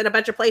Contreras in a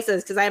bunch of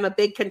places because I am a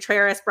big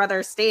Contreras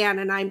brothers stan.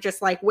 And I'm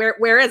just like,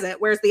 where is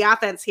it? Where's the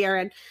offense here?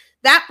 And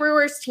that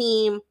Brewers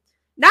team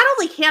not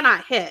only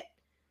cannot hit,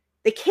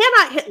 they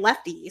cannot hit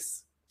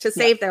lefties to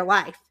save their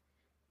life.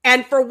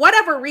 And for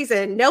whatever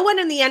reason, no one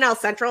in the NL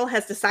Central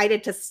has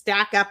decided to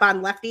stack up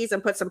on lefties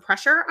and put some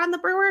pressure on the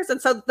Brewers.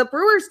 And so the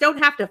Brewers don't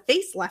have to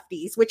face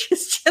lefties, which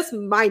is just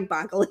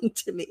mind-boggling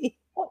to me.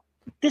 Well,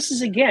 this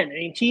is, again, I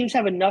mean, teams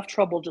have enough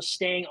trouble just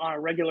staying on a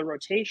regular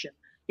rotation.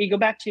 You go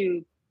back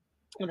to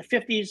when the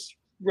 50s,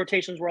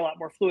 rotations were a lot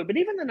more fluid, but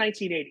even the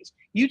 1980s,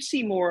 you'd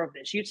see more of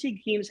this. You'd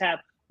see teams have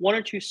 1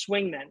 or 2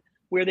 swingmen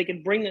where they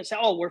can bring this,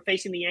 we're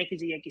facing the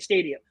Yankees at Yankee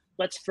Stadium.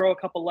 Let's throw a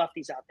couple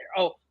lefties out there.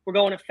 Oh, we're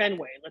going to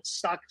Fenway. Let's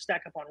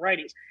stack up on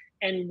righties.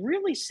 And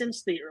really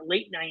since the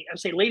late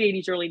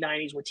 80s, early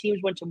 90s, where teams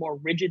went to more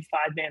rigid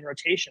 5-man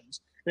rotations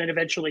and then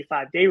eventually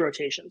 5-day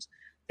rotations,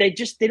 they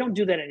don't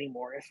do that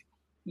anymore. If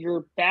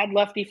your bad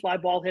lefty fly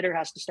ball hitter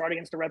has to start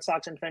against the Red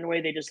Sox in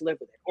Fenway, they just live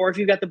with it. Or if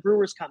you've got the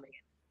Brewers coming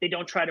in, they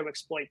don't try to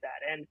exploit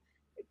that. And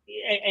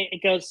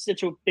it goes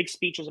into big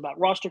speeches about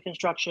roster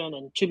construction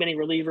and too many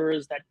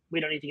relievers that we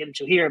don't need to get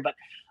into here. But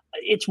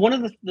it's one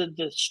of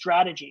the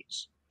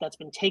strategies that's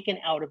been taken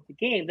out of the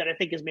game that I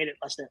think has made it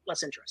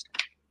less interesting.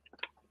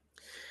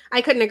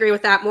 I couldn't agree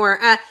with that more.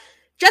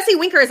 Jesse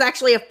Winker is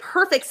actually a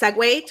perfect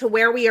segue to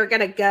where we are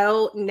going to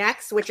go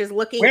next, which is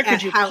looking at where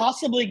could you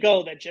possibly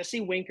go that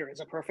Jesse Winker is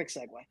a perfect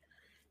segue?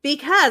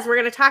 Because we're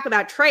going to talk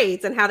about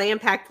trades and how they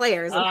impact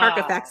players and park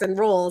effects and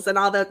rules and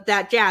all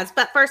that jazz.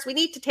 But first, we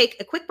need to take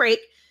a quick break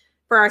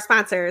for our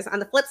sponsors. On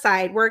the flip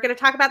side, we're going to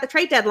talk about the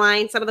trade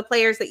deadline, some of the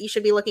players that you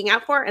should be looking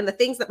out for, and the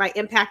things that might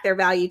impact their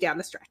value down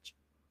the stretch.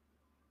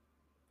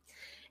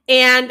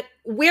 And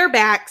we're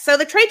back. So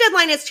the trade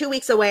deadline is 2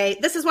 weeks away.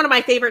 This is one of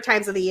my favorite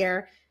times of the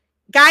year.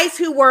 Guys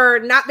who were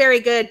not very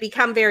good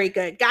become very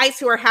good. Guys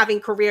who are having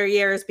career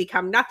years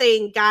become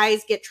nothing.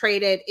 Guys get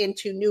traded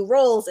into new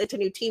roles, into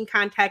new team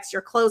contexts.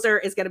 Your closer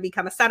is going to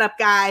become a setup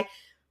guy.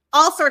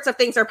 All sorts of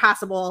things are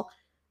possible.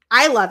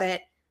 I love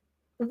it.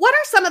 What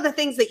are some of the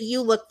things that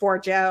you look for,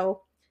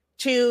 Joe,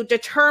 to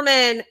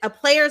determine a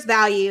player's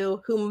value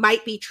who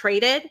might be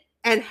traded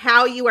and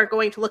how you are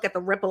going to look at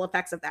the ripple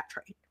effects of that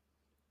trade?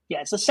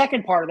 Yeah, it's the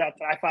second part of that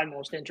I find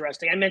most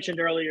interesting. I mentioned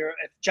earlier,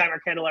 if Jeimer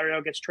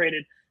Candelario gets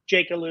traded,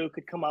 Jake Alou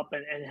could come up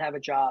and have a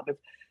job.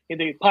 If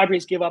the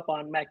Padres give up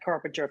on Matt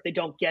Carpenter, if they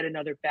don't get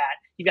another bat,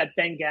 you got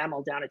Ben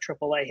Gamel down at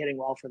AAA hitting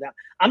well for them.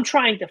 I'm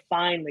trying to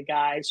find the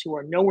guys who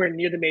are nowhere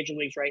near the major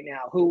leagues right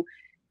now, who,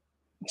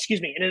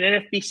 in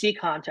an NFBC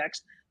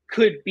context,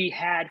 could be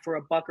had for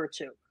 $1 or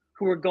 $2,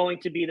 who are going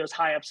to be those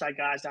high upside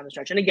guys down the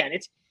stretch. And again,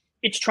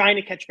 it's trying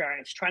to catch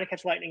variance, trying to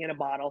catch lightning in a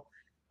bottle,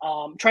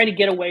 trying to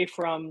get away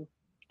from,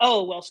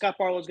 Scott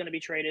Barlow is going to be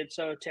traded,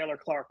 so Taylor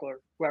Clark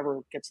or whoever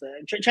gets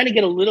trying to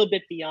get a little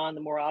bit beyond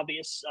the more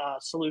obvious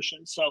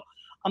solutions. So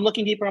I'm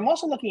looking deeper. I'm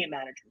also looking at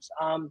managers.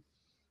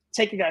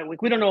 Take a guy,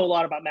 we don't know a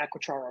lot about Matt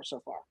Quatraro so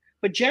far,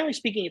 but generally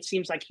speaking, it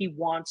seems like he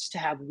wants to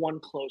have one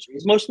closer.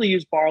 He's mostly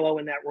used Barlow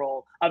in that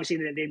role. Obviously,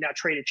 they've now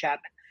traded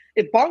Chapman.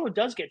 If Barlow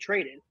does get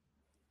traded,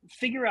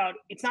 figure out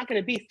it's not going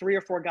to be 3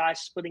 or 4 guys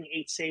splitting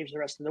 8 saves the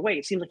rest of the way.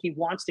 It seems like he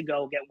wants to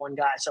go get one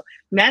guy. So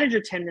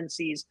manager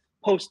tendencies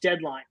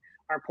post-deadline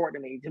are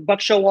important to me. Buck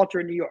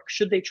Showalter in New York,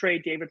 should they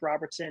trade David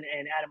Robertson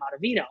and Adam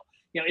Ottavino?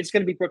 It's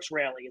going to be Brooks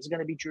Raley. It's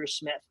going to be Drew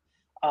Smith.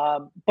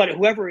 But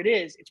whoever it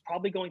is, it's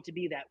probably going to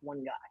be that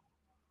one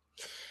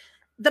guy.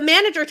 The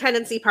manager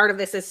tendency part of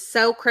this is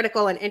so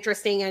critical and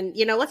interesting. And,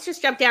 let's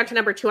just jump down to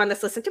number 2 on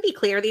this list. And to be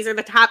clear, these are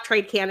the top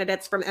trade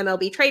candidates from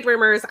MLB Trade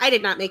Rumors. I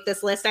did not make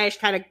this list. I just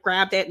kind of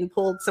grabbed it and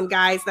pulled some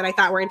guys that I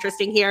thought were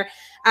interesting here.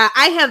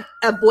 I have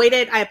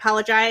avoided, I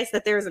apologize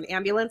that there's an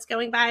ambulance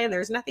going by and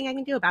there's nothing I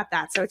can do about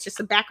that. So it's just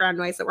some background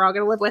noise that we're all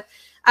going to live with.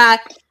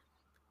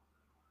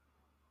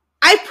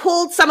 I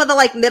pulled some of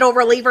the middle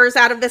relievers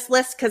out of this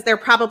list because they're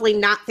probably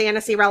not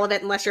fantasy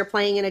relevant unless you're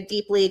playing in a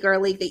deep league or a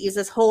league that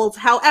uses holds.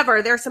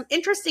 However, there are some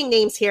interesting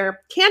names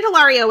here.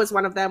 Candelario is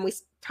one of them. We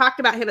talked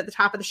about him at the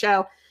top of the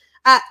show.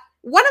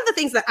 One of the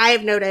things that I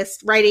have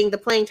noticed writing the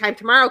Playing Time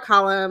Tomorrow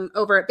column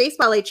over at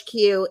Baseball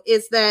HQ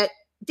is that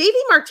Davey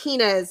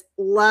Martinez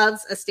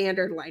loves a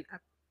standard lineup.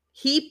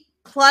 He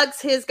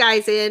plugs his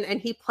guys in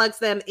and he plugs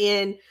them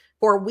in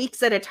for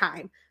weeks at a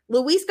time.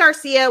 Luis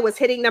Garcia was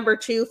hitting number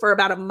 2 for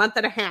about a month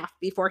and a half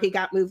before he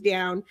got moved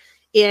down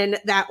in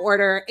that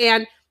order.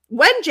 And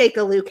when Jake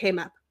Alou came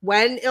up,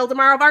 when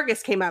Ildemaro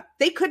Vargas came up,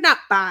 they could not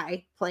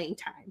buy playing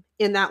time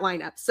in that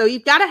lineup. So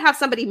you've got to have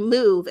somebody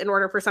move in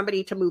order for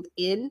somebody to move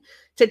in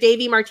to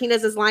Davey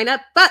Martinez's lineup.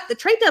 But the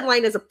trade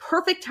deadline is a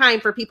perfect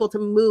time for people to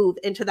move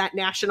into that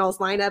Nationals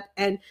lineup.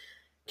 And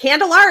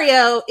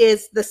Candelario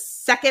is the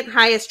second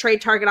highest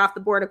trade target off the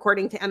board,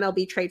 according to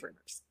MLB Trade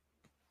Rumors.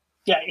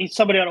 Yeah, he's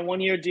somebody on a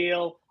 1-year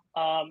deal.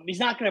 He's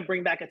not going to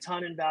bring back a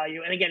ton in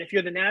value. And again, if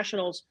you're the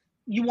Nationals,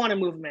 you want to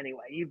move him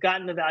anyway. You've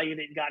gotten the value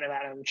that you got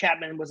out of him.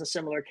 Chapman was a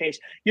similar case.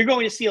 You're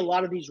going to see a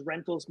lot of these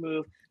rentals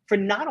move for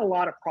not a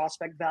lot of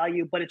prospect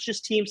value, but it's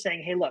just teams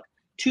saying, hey, look,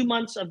 2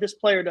 months of this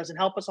player doesn't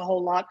help us a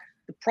whole lot.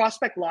 The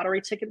prospect lottery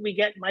ticket we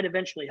get might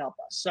eventually help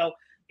us. So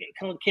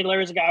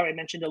Candelario is a guy I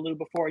mentioned Alou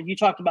before. You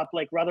talked about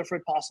Blake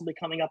Rutherford possibly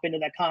coming up into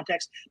that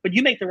context, but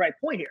you make the right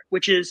point here,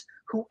 which is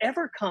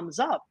whoever comes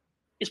up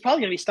is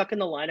probably going to be stuck in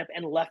the lineup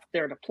and left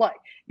there to play.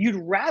 You'd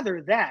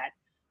rather that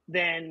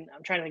than,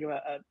 I'm trying to think of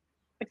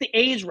like the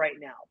A's right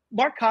now.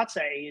 Mark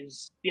Kotsay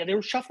is, they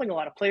were shuffling a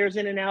lot of players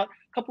in and out.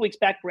 A couple weeks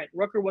back, Brent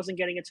Rooker wasn't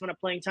getting a ton of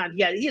playing time.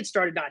 He had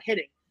started not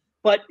hitting,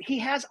 but he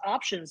has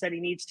options that he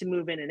needs to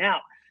move in and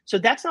out. So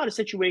that's not a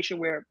situation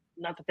where,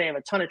 not that they have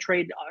a ton of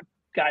trade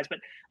guys, but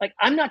like,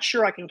 I'm not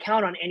sure I can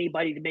count on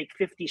anybody to make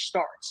 50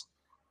 starts.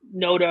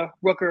 Noda,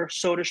 Rooker,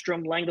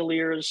 Soderstrom,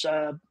 Langoliers,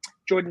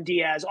 Jordan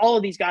Diaz, all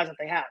of these guys that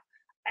they have.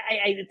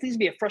 It seems to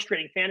be a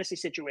frustrating fantasy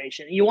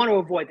situation. You want to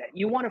avoid that.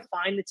 You want to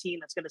find the team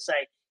that's going to say,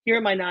 here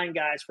are my 9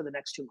 guys for the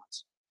next 2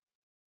 months.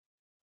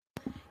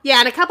 Yeah,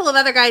 and a couple of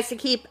other guys to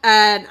keep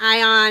an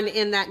eye on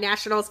in that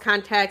Nationals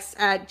context.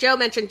 Joe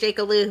mentioned Jake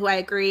Alou, who I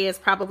agree is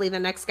probably the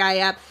next guy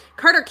up.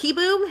 Carter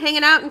Kieboom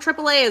hanging out in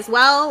AAA as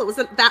well. It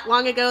wasn't that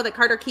long ago that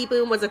Carter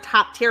Kieboom was a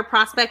top-tier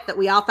prospect that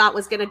we all thought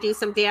was going to do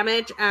some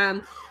damage.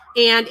 And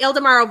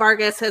Ildemaro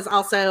Vargas has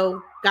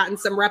also gotten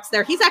some reps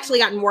there. He's actually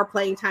gotten more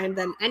playing time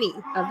than any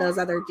of those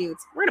other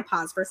dudes. We're going to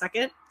pause for a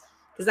second,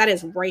 because that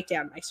is right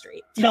down my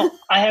street. No,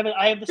 I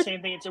have the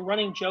same thing. It's a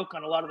running joke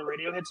on a lot of the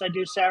radio hits I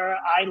do, Sarah.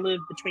 I live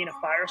between a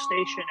fire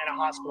station and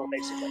a hospital,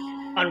 basically,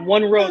 on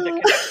one road that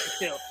connects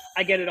the two.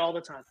 I get it all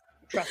the time.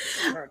 Trust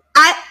me, I've heard.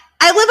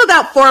 I live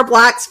about 4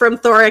 blocks from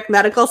Thoric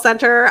Medical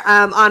Center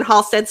on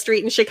Halsted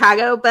Street in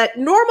Chicago, but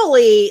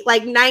normally,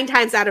 like 9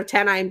 times out of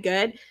 10, I'm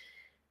good.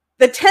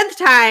 The 10th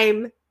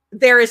time,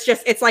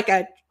 it's like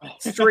a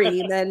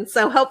stream, and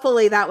so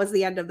hopefully that was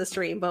the end of the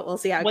stream, but we'll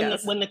see how it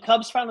goes. When the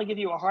Cubs finally give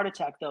you a heart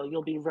attack, though,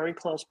 you'll be very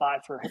close by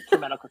for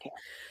medical care.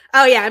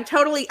 Oh yeah, I'm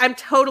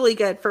totally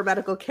good for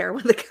medical care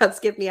when the Cubs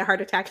give me a heart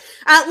attack.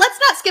 Let's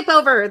not skip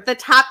over the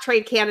top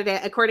trade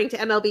candidate according to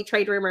MLB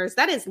Trade Rumors.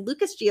 That is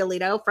Lucas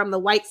Giolito from the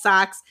White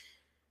Sox.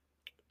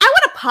 I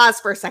want to pause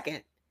for a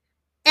second.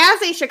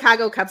 As a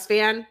Chicago Cubs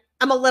fan,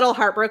 I'm a little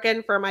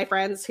heartbroken for my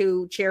friends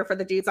who cheer for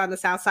the dudes on the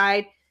South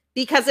Side.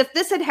 Because if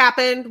this had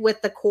happened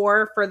with the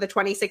core for the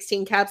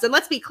 2016 Cubs, and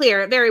let's be clear,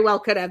 it very well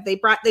could have. They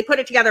put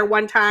it together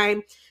one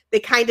time.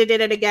 They kind of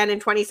did it again in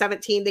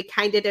 2017. They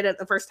kind of did it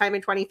the first time in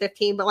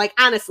 2015. But like,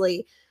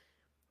 honestly,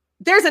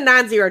 there's a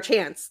non-zero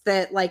chance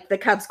that like the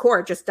Cubs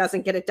core just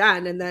doesn't get it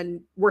done. And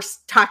then we're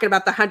talking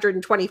about the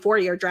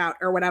 124-year drought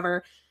or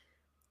whatever.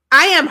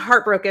 I am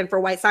heartbroken for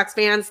White Sox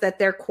fans that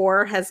their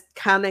core has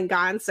come and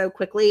gone so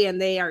quickly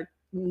and they are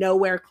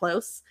nowhere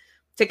close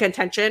to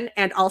contention.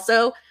 And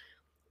also,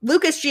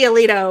 Lucas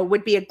Giolito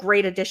would be a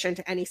great addition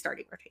to any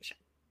starting rotation.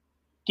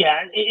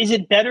 Yeah. Is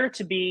it better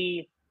to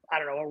be, I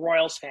don't know, a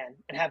Royals fan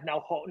and have no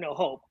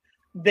hope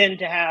than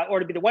to have, or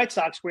to be the White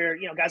Sox where,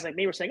 guys like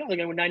me were saying, oh, they're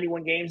going to win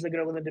 91 games, they're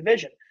going to win the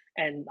division.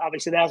 And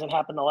obviously that hasn't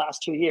happened the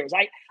last 2 years.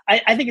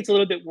 I think it's a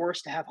little bit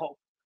worse to have hope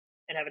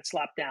and have it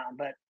slapped down.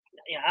 But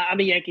I'm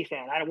a Yankee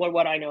fan.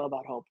 What I know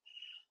about hope.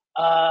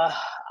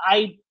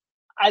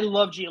 I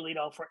love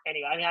Giolito for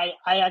any. I mean,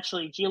 I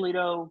actually,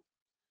 Giolito,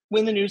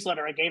 when the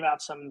newsletter, I gave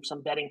out some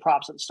betting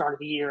props at the start of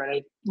the year,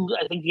 and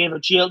I think you gave a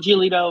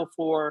Giolito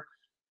for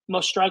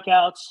most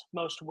strikeouts,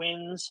 most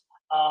wins.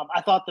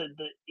 I thought that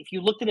if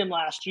you looked at him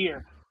last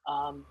year,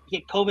 he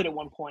had COVID at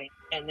one point,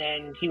 and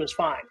then he was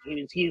fine.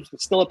 He was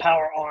still a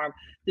power arm.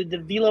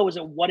 The velo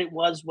isn't what it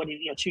was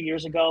 2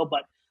 years ago,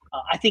 but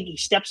I think he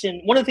steps in.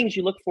 One of the things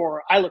I look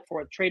for at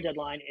the trade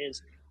deadline is,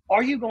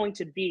 are you going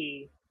to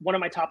be one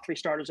of my top 3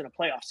 starters in a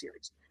playoff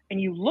series? And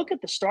you look at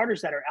the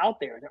starters that are out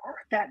there, there aren't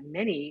that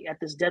many at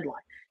this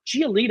deadline.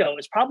 Giolito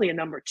is probably a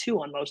number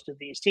 2 on most of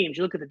these teams.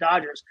 You look at the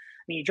Dodgers,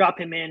 you drop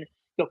him in,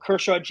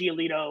 Kershaw,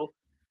 Giolito,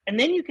 and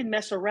then you can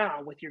mess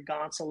around with your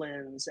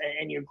Gonsolins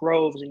and your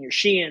Groves and your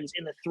Sheehans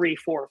in the 3,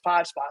 4, or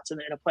 5 spots in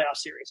a playoff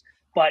series.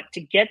 But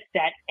to get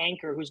that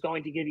anchor who's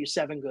going to give you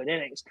 7 good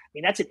innings,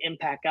 that's an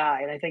impact guy.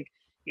 And I think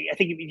if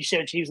you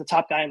said he was the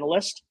top guy on the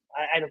list,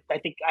 I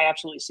think I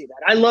absolutely see that.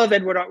 I love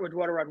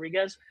Eduardo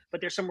Rodriguez,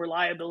 but there's some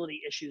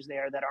reliability issues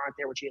there that aren't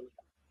there with Giolito.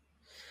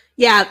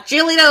 Yeah,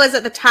 Giolito is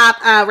at the top.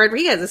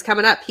 Rodriguez is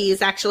coming up.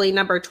 He's actually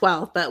number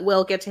 12, but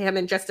we'll get to him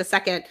in just a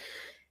second.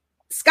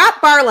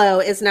 Scott Barlow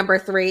is number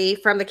 3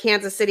 from the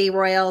Kansas City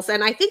Royals.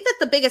 And I think that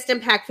the biggest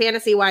impact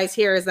fantasy-wise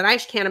here is that I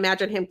just can't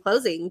imagine him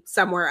closing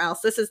somewhere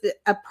else. This is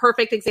a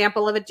perfect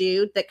example of a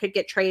dude that could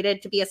get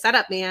traded to be a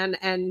setup man.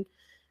 And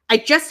I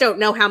just don't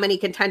know how many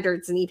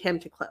contenders need him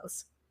to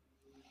close.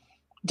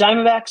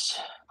 Diamondbacks,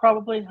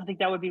 probably. I think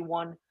that would be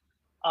one.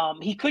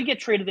 He could get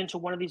traded into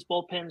one of these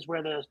bullpens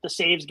where the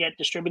saves get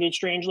distributed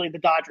strangely, the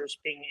Dodgers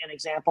being an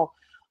example.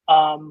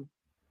 Camilo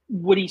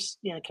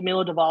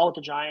Doval with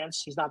the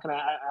Giants, he's not going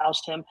to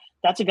oust him.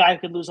 That's a guy who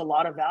could lose a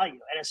lot of value.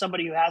 And as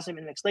somebody who has him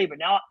in mixed labor,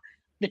 now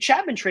the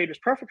Chapman trade was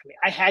perfect for me.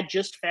 I had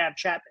just Fab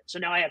Chapman. So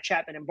now I have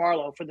Chapman and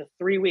Barlow for the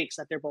 3 weeks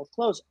that they're both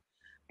closing.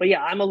 But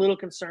yeah, I'm a little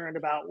concerned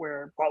about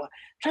where Barlow. I'm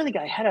trying to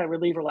think, I had a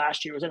reliever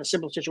last year who was in a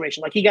similar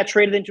situation. Like he got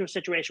traded into a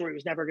situation where he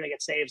was never going to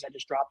get saves. I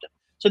just dropped him.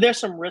 So there's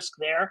some risk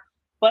there.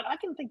 But I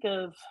can think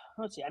of,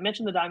 let's see, I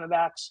mentioned the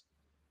Diamondbacks.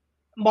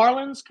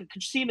 Marlins, could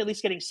you see him at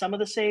least getting some of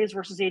the saves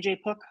versus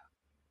AJ Puk?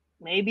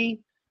 Maybe.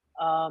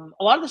 A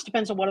lot of this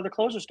depends on what other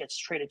closers gets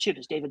traded too.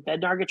 Does David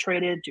Bednar get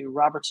traded? Do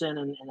Robertson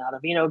and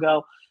Ottavino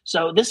go?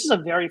 So this is a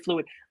very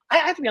fluid. I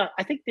have to be honest,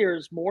 I think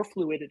there's more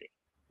fluidity.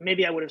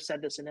 Maybe I would have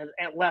said this in the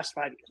last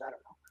 5 years. I don't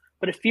know.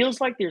 But it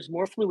feels like there's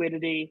more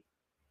fluidity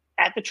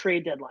at the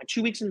trade deadline,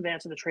 2 weeks in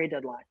advance of the trade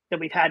deadline, than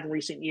we've had in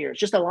recent years.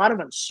 Just a lot of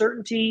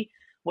uncertainty.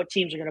 What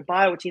teams are going to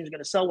buy, what teams are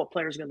going to sell, what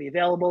players are going to be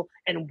available,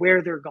 and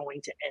where they're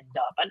going to end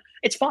up. And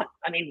it's fun.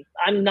 I mean,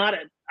 I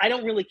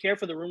don't really care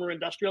for the rumor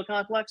industrial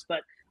complex,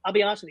 but I'll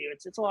be honest with you,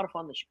 it's a lot of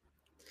fun this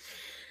year.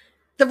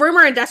 The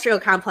rumor industrial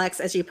complex,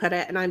 as you put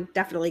it, and I'm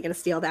definitely going to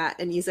steal that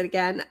and use it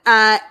again,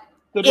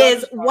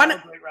 is one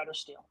great route of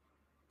steal.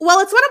 Well,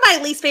 it's one of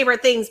my least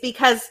favorite things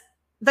because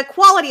the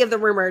quality of the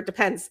rumor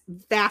depends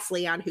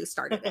vastly on who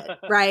started it,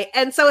 right?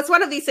 And so it's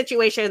one of these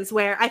situations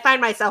where I find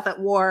myself at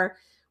war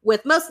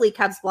with mostly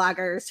Cubs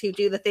bloggers who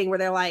do the thing where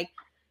they're like,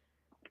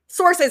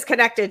 sources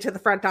connected to the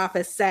front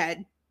office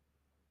said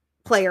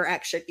player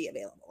X should be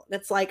available. And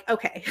it's like,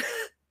 okay,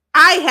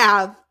 I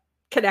have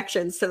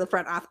connections to the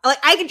front office. Like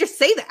I can just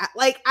say that.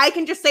 Like I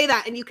can just say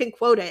that and you can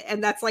quote it.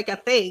 And that's like a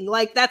thing.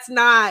 Like that's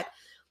not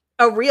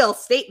a real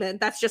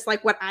statement. That's just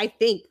like what I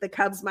think the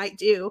Cubs might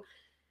do.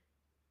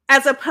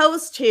 As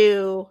opposed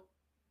to,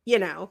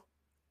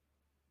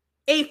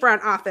 a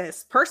front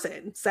office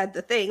person said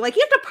the thing. Like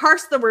you have to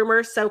parse the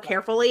rumors so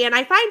carefully. And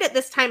I find at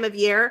this time of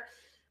year,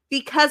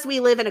 because we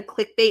live in a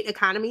clickbait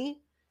economy,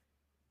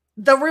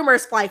 the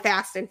rumors fly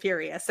fast and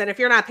furious. And if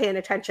you're not paying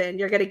attention,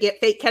 you're going to get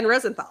fake Ken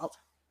Rosenthal.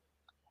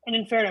 And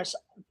in fairness,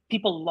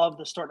 people love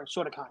this sort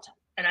of content.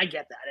 And I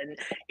get that. And it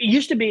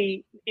used to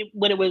be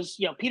when it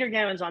was, Peter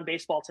Gammons on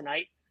Baseball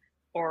Tonight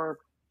or,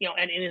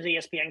 and in his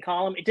ESPN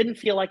column, it didn't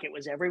feel like it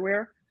was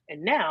everywhere.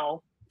 And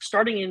now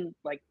starting in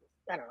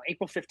I don't know,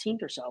 April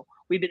 15th or so,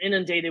 we've been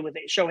inundated with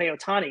Shohei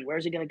Ohtani.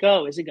 Where's he going to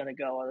go? Is he going to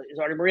go? Is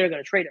Artie Moreno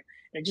going to trade him?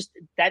 And it just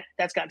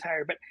that's gotten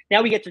tired. But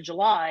now we get to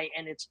July,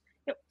 and it's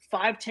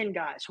 5-10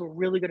 guys who are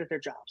really good at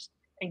their jobs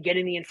and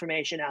getting the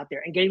information out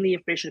there and getting the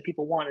information that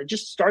people want. It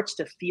just starts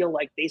to feel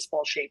like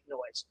baseball-shaped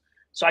noise.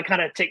 So I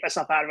kind of take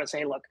myself out of it and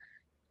say, look,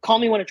 call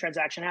me when a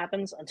transaction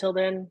happens. Until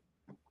then,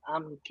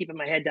 I'm keeping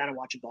my head down and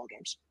watching ball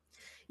games.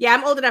 Yeah,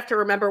 I'm old enough to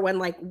remember when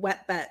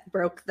WetBet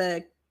broke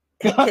the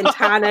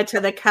Quintana to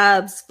the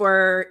Cubs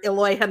for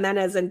Eloy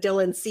Jimenez and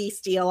Dylan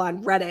Cease deal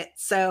on Reddit.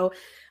 So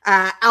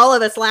all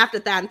of us laughed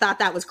at that and thought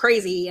that was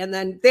crazy. And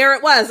then there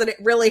it was, and it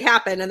really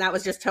happened. And that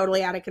was just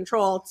totally out of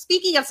control.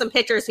 Speaking of some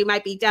pitchers who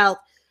might be dealt,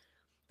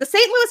 the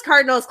St. Louis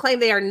Cardinals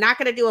claim they are not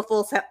going to do a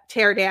full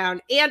tear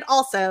down. And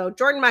also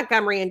Jordan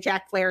Montgomery and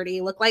Jack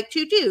Flaherty look like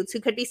two dudes who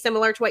could be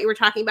similar to what you were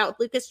talking about with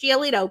Lucas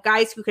Giolito,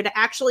 guys who could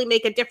actually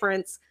make a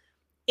difference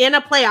in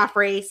a playoff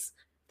race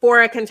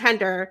for a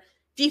contender.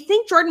 Do you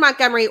think Jordan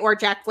Montgomery or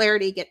Jack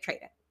Flaherty get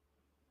traded?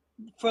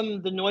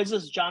 From the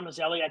noises John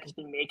Mozeliak has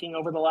been making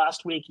over the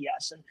last week,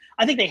 yes. And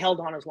I think they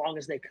held on as long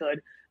as they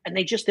could. And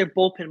their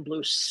bullpen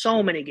blew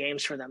so many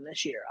games for them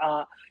this year.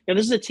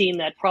 This is a team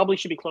that probably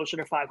should be closer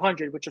to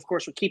 500, which of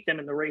course would keep them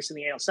in the race in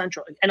the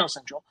NL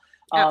Central.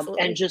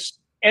 And just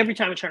every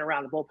time we turn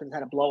around, the bullpen's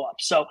had a blow up.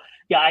 So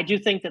yeah, I do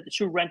think that the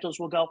two rentals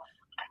will go.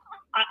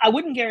 I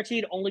wouldn't guarantee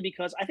it only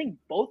because I think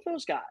both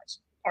those guys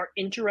are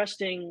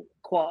interesting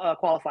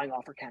qualifying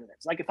offer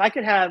candidates. Like if I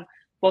could have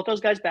both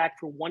those guys back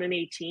for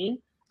 1-18,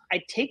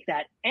 I'd take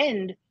that.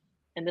 And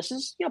this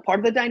is part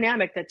of the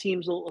dynamic that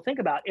teams will think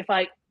about. If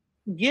I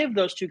give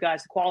those two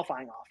guys the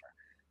qualifying offer,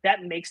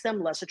 that makes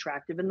them less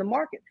attractive in the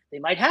market. They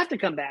might have to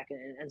come back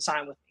and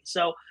sign with me.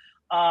 So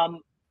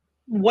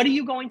what are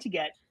you going to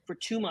get for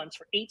 2 months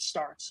for 8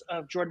 starts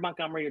of Jordan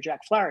Montgomery or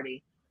Jack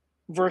Flaherty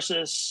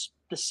versus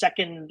the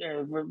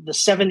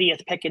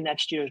 70th pick in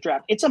next year's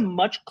draft? It's a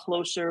much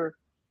closer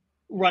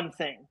run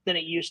thing than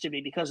it used to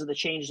be because of the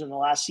changes in the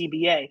last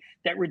CBA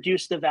that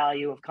reduced the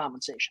value of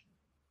compensation.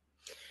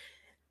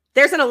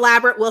 There's an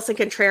elaborate Wilson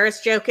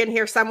Contreras joke in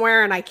here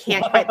somewhere, and I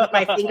can't quite put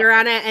my finger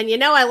on it.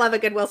 And I love a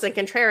good Wilson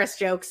Contreras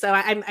joke, so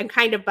I'm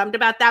kind of bummed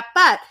about that.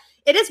 But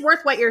it is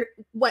worth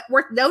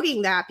worth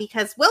noting that,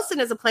 because Wilson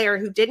is a player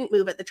who didn't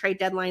move at the trade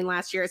deadline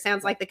last year. It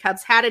sounds like the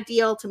Cubs had a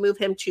deal to move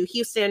him to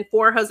Houston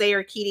for Jose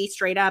Urquidy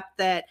straight up,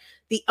 that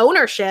the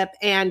ownership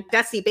and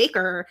Dusty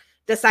Baker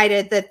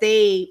decided that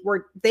they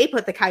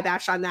put the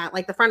kibosh on that.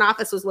 Like, the front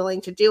office was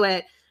willing to do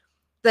it.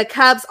 The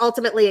Cubs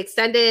ultimately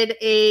extended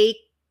a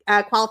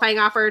qualifying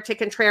offer to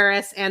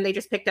Contreras, and they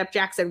just picked up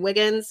Jackson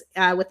Wiggins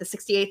with the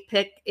 68th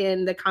pick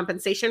in the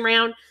compensation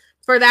round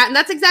for that. And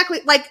that's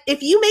exactly, like,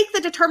 if you make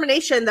the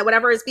determination that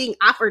whatever is being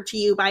offered to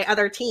you by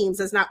other teams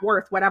is not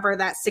worth whatever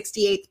that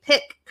 68th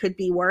pick could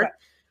be worth, right,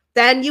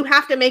 then you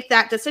have to make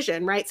that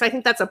decision, right? So I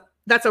think that's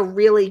a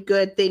really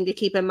good thing to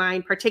keep in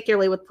mind,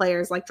 particularly with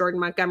players like Jordan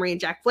Montgomery and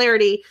Jack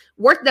Flaherty.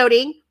 Worth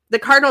noting, the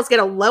Cardinals get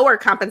a lower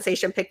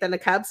compensation pick than the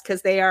Cubs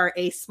because they are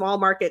a small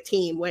market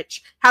team,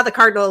 which how the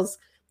Cardinals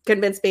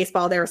convince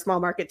baseball they're a small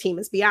market team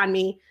is beyond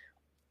me.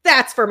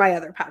 That's for my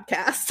other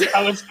podcast.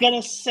 I was going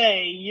to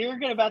say, you're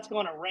about to go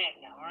on a rant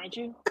now, aren't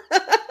you?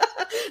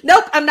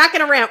 Nope, I'm not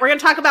going to rant. We're going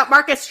to talk about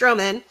Marcus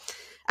Stroman,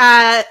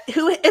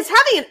 who is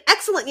having an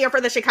excellent year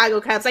for the Chicago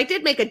Cubs. I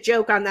did make a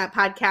joke on that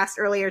podcast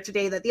earlier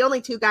today that the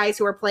only two guys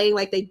who are playing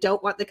like they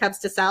don't want the Cubs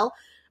to sell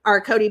are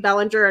Cody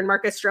Bellinger and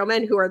Marcus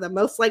Stroman, who are the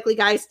most likely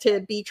guys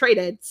to be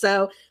traded.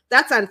 So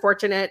that's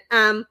unfortunate.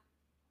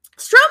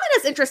 Stroman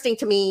is interesting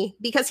to me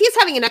because he's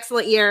having an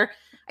excellent year.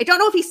 I don't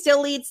know if he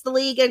still leads the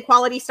league in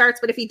quality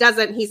starts, but if he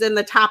doesn't, he's in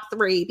the top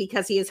 3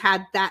 because he has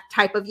had that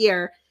type of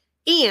year.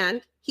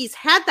 And he's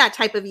had that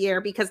type of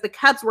year because the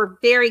Cubs were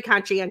very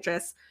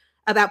conscientious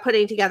about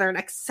putting together an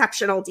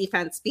exceptional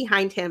defense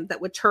behind him that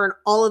would turn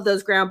all of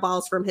those ground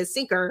balls from his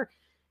sinker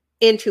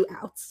into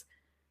outs.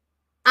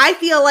 I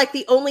feel like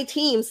the only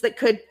teams that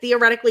could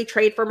theoretically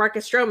trade for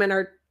Marcus Stroman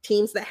are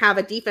teams that have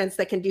a defense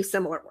that can do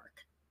similar work.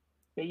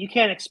 You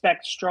can't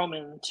expect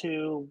Stroman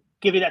to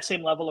give you that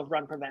same level of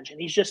run prevention.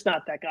 He's just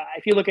not that guy.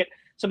 If you look at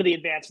some of the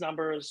advanced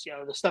numbers,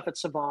 the stuff at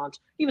Savant,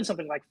 even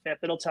something like FIP,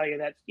 it'll tell you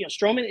that,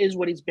 Stroman is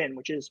what he's been,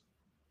 which is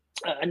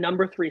a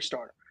number 3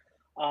 starter.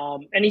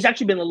 And he's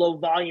actually been a low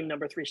volume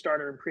number 3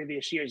 starter in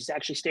previous years. He's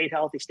actually stayed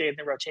healthy, stayed in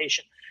the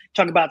rotation.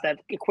 Talk about that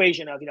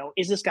equation of,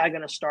 is this guy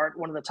going to start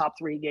one of the top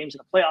 3 games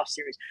in a playoff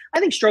series? I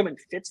think Stroman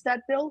fits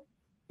that bill,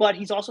 but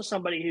he's also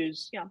somebody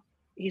who's,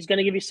 he's going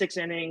to give you 6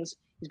 innings.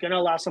 He's going to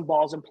allow some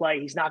balls in play.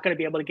 He's not going to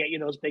be able to get you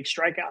those big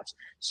strikeouts.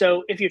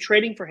 So if you're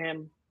trading for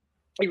him,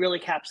 he really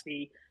caps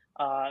the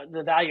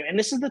value. And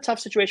this is the tough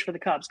situation for the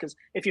Cubs, because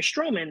if you're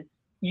Stroman,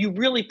 you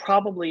really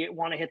probably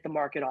want to hit the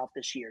market off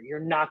this year. You're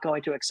not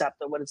going to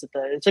accept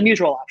it's a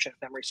mutual option,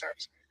 if memory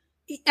serves.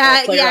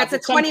 It's a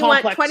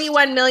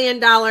 $21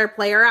 million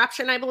player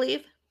option, I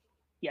believe.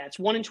 Yeah, it's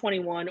 1 in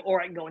 21,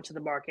 or I can go into the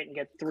market and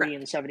get 3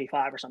 in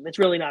 75 or something. It's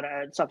really not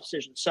a tough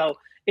decision. So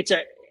this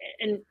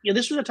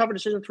was a tougher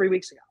decision 3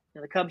 weeks ago.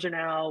 The Cubs are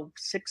now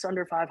 6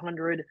 under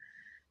 500.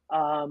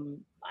 I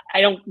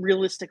don't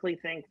realistically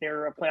think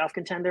they're a playoff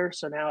contender.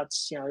 So now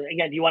it's,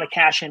 again, you want to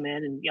cash him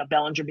in, and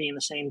Bellinger being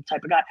the same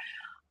type of guy.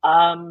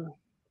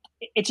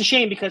 It's a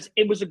shame because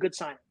it was a good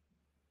signing,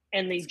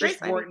 and they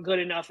just weren't good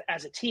enough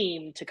as a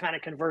team to kind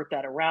of convert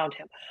that around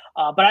him.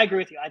 But I agree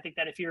with you. I think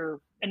that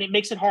and it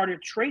makes it harder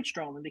to trade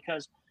Stroman,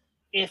 because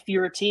if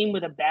you're a team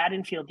with a bad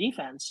infield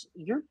defense,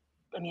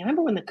 I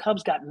remember when the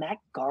Cubs got Matt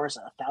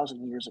Garza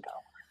 1,000 years ago,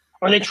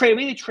 or they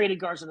traded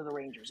Garza to the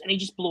Rangers, and he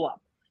just blew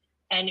up.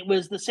 And it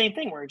was the same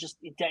thing where it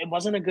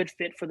wasn't a good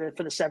fit for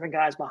the 7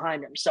 guys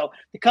behind him. So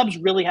the Cubs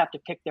really have to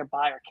pick their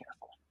buyer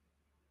carefully.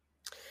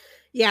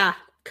 Yeah,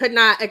 could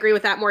not agree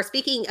with that more.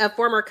 Speaking of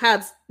former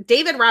Cubs,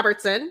 David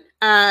Robertson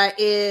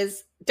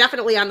is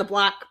definitely on the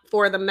block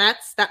for the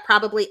Mets. That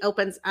probably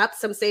opens up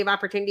some save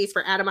opportunities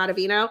for Adam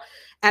Ottavino.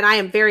 And I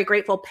am very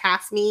grateful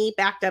Past Me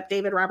backed up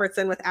David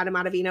Robertson with Adam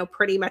Ottavino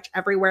pretty much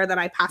everywhere that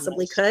I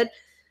possibly could.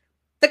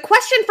 The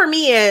question for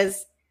me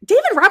is,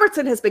 David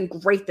Robertson has been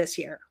great this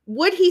year.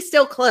 Would he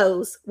still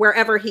close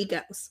wherever he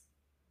goes?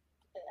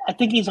 I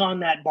think he's on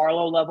that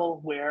Barlow level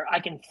where I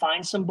can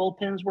find some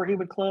bullpens where he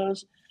would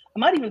close. I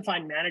might even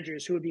find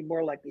managers who would be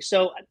more likely.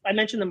 So I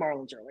mentioned the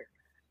Marlins earlier.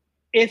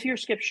 If you're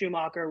Skip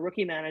Schumacher,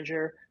 rookie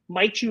manager,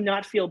 might you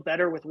not feel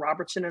better with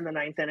Robertson in the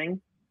 9th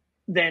inning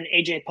than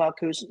AJ Puck,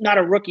 who's not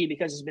a rookie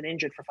because he's been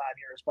injured for 5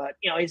 years, but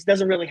he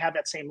doesn't really have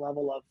that same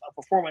level of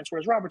performance,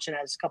 whereas Robertson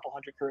has a couple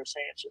hundred career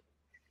saves.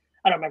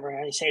 I don't remember how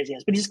many saves he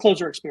has, but he's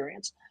closer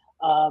experience.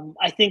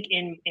 I think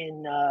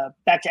in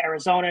back to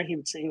Arizona, he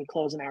would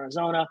close in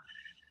Arizona.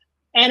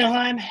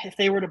 Anaheim, if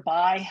they were to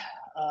buy,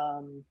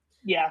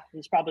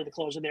 he's probably the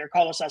closer there.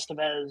 Carlos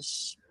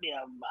Estevez,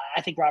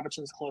 I think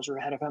Robertson's the closer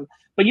ahead of him.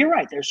 But you're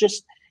right.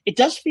 It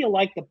does feel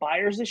like the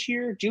buyers this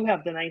year do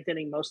have the 9th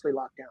inning mostly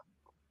locked down.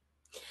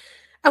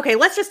 Okay,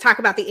 let's just talk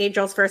about the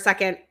Angels for a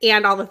second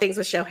and all the things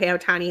with Shohei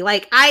Ohtani.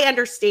 Like, I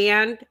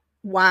understand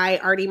why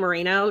Artie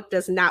Moreno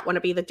does not want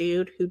to be the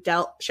dude who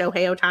dealt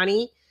Shohei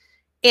Ohtani.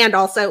 And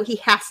also, he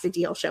has to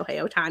deal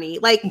Shohei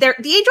Ohtani. Like, the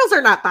Angels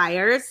are not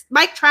buyers.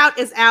 Mike Trout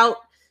is out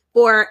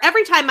for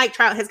every time Mike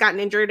Trout has gotten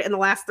injured in the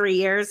last 3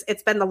 years.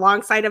 It's been the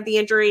long side of the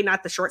injury,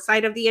 not the short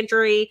side of the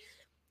injury.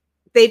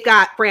 They've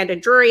got Brandon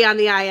Drury on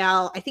the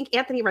IL. I think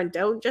Anthony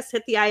Rendon just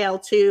hit the IL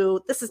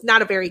too. This is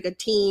not a very good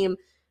team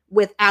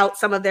without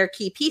some of their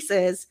key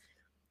pieces.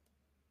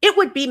 It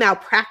would be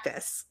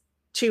malpractice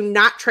to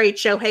not trade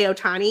Shohei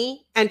Ohtani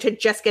and to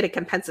just get a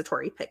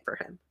compensatory pick for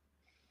him.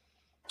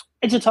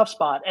 It's a tough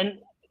spot. And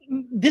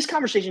this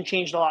conversation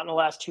changed a lot in the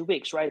last 2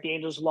 weeks, right? The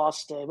Angels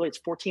lost, I believe it's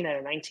 14 out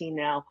of 19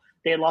 now.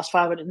 They had lost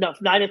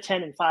 9 of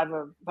 10 and 5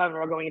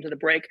 are going into the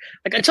break.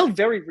 Like until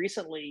very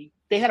recently,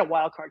 they had a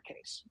wild card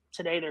case.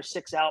 Today they're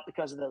 6 out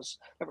because of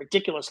that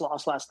ridiculous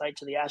loss last night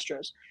to the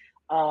Astros.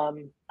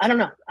 I don't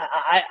know.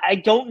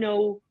 I don't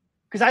know,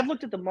 because I've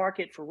looked at the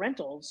market for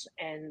rentals,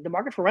 and the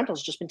market for rentals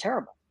has just been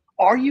terrible.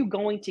 Are you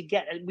going to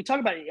get? And we talk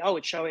about it. Oh,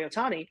 it's Shohei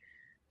Ohtani,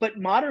 but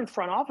modern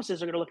front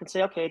offices are going to look and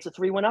say, okay, it's a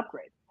 3-win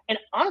upgrade. And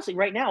honestly,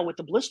 right now with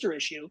the blister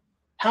issue,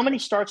 how many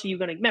starts are you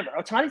going to remember?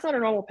 Ohtani's not a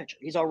normal pitcher.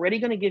 He's already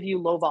going to give you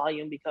low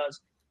volume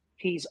because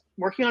he's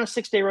working on a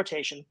 6-day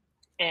rotation,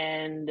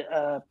 and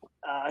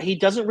he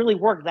doesn't really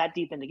work that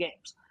deep into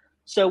games.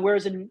 So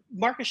whereas in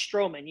Marcus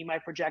Stroman, you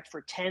might project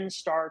for 10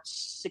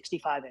 starts,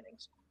 65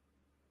 innings,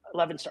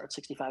 11 starts,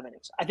 65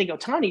 innings. I think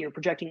Ohtani, you're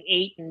projecting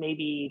 8 and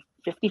maybe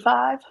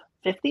 55,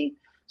 50.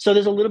 So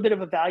there's a little bit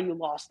of a value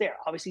loss there.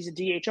 Obviously, he's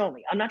a DH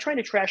only. I'm not trying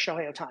to trash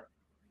Shohei Ohtani.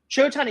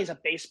 Shohei Ohtani is a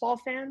baseball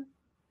fan.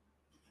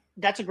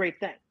 That's a great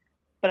thing.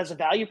 But as a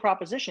value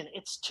proposition,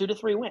 it's 2 to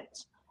 3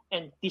 wins.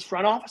 And these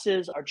front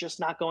offices are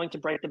just not going to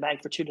break the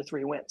bank for 2 to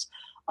 3 wins.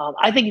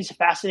 I think he's a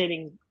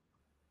fascinating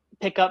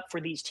pickup for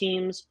these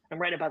teams. I'm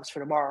writing about this for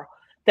tomorrow,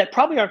 that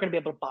probably aren't going to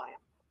be able to buy him.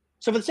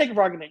 So for the sake of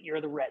argument,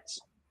 you're the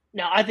Reds.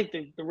 Now, I think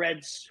the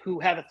Reds, who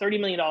have a $30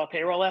 million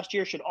payroll last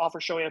year, should offer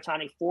Shohei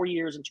Ohtani 4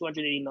 years and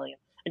 $280 million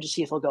and just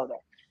see if he'll go there.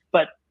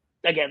 But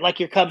again, like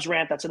your Cubs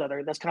rant,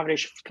 that's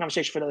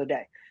conversation for another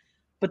day.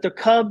 But the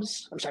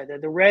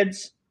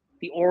Reds,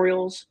 the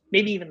Orioles,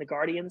 maybe even the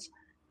Guardians,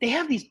 they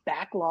have these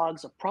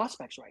backlogs of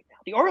prospects right now.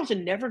 The Orioles are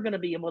never going to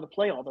be able to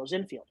play all those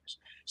infielders.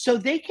 So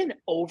they can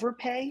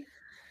overpay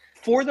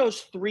for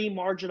those 3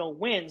 marginal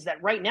wins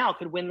that right now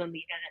could win them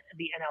the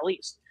NL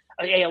East,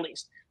 AL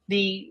East.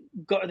 The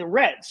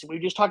Reds, we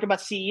just talked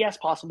about CES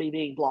possibly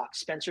being blocked.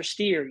 Spencer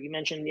Steer, you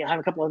mentioned have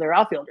a couple of their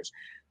outfielders.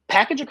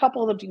 Package a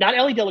couple of them, not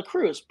Ellie De La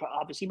Cruz,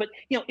 obviously, but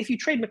if you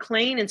trade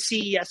McLean and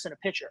CES in a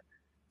pitcher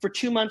for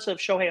 2 months of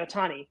Shohei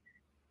Ohtani,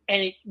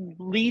 and it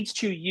leads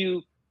to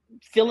you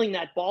filling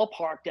that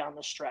ballpark down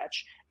the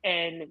stretch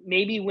and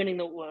maybe winning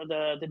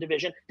the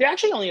division. They're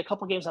actually only a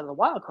couple games out of the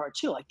wild card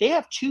too. Like they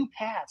have 2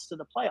 paths to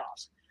the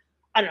playoffs.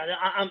 I don't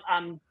know.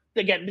 I'm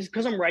again,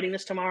 because I'm writing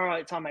this tomorrow,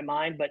 it's on my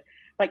mind. But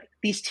like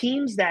these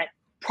teams that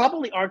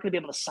probably aren't going to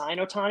be able to sign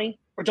Ohtani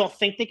or don't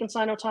think they can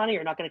sign Ohtani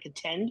or not going to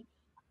contend,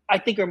 I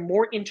think are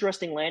more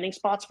interesting landing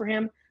spots for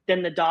him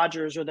than the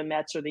Dodgers or the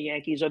Mets or the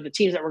Yankees or the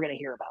teams that we're going to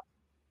hear about.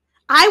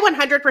 I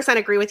 100%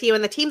 agree with you.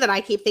 And the team that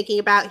I keep thinking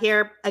about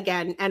here,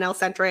 again, NL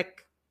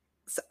centric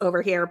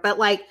over here, but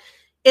like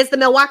is the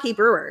Milwaukee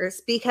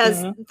Brewers,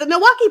 because the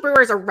Milwaukee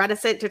Brewers are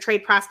reticent to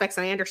trade prospects.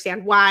 And I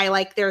understand why.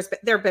 Like there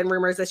have been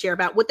rumors this year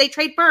about would they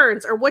trade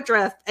Burns or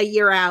Woodruff a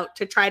year out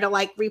to try to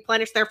like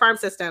replenish their farm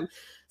system,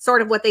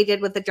 sort of what they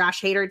did with the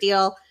Josh Hader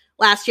deal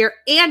last year.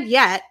 And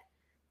yet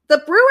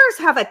the Brewers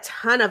have a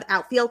ton of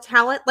outfield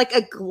talent, like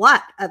a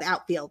glut of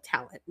outfield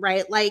talent,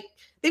 right? Like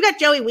they've got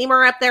Joey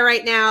Wiemer up there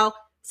right now.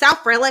 Sal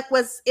Frelick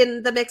was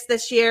in the mix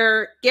this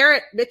year.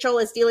 Garrett Mitchell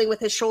is dealing with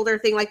his shoulder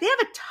thing. Like they have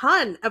a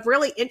ton of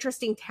really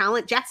interesting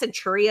talent. Jackson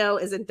Chourio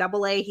is in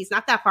Double-A. He's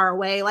not that far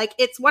away. Like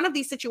it's one of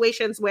these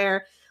situations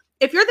where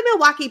if you're the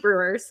Milwaukee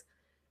Brewers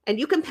and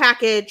you can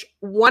package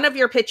one of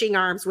your pitching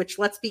arms, which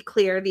let's be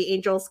clear, the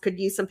Angels could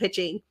use some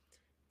pitching,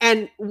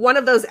 and one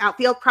of those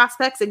outfield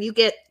prospects, and you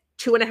get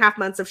 2.5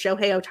 months of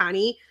Shohei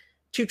Ohtani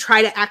to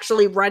try to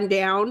actually run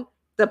down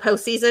the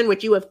postseason,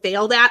 which you have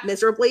failed at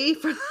miserably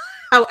for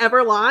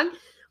however long.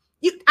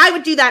 I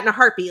would do that in a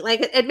heartbeat.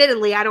 Like,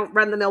 admittedly, I don't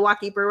run the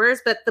Milwaukee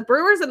Brewers, but the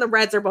Brewers and the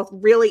Reds are both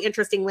really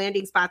interesting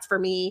landing spots for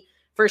me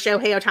for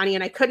Shohei Ohtani,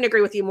 and I couldn't agree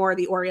with you more.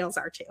 The Orioles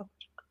are too.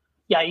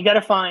 Yeah, you got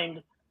to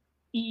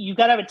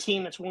have a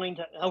team that's willing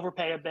to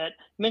overpay a bit.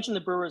 You mentioned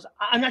the Brewers.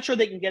 I'm not sure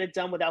they can get it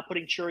done without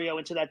putting Chourio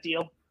into that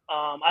deal.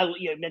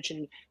 You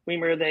mentioned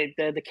Weimer,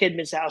 the kid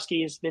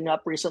Misowski has been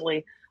up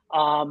recently.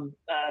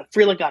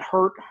 Freeland got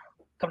hurt.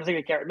 Come to think of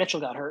it, Garrett Mitchell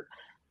got hurt.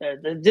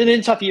 They did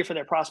a tough year for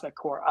their prospect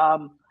core.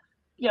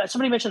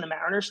 Somebody mentioned the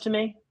Mariners to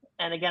me.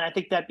 And again, I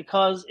think that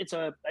because it's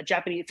a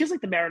Japanese, it feels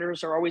like the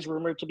Mariners are always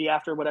rumored to be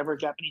after whatever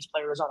Japanese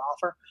player is on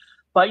offer.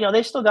 But,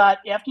 they still got,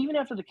 even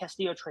after the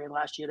Castillo trade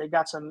last year, they've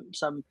got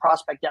some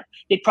prospect depth.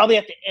 They'd probably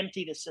have to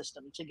empty the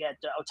system to get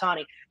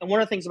Ohtani. And one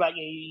of the things about,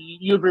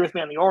 you agree with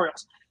me on the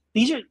Orioles.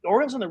 The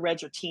Orioles and the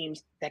Reds are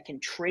teams that can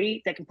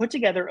put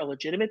together a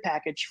legitimate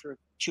package for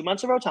 2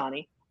 months of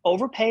Ohtani,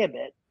 overpay a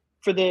bit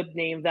for the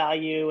name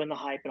value and the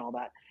hype and all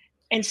that,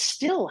 and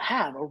still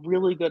have a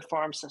really good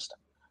farm system.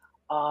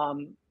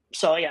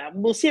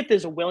 We'll see if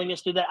there's a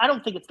willingness to do that. I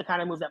don't think it's the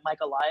kind of move that Mike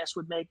Elias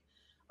would make.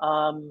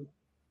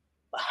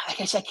 I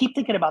guess I keep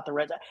thinking about the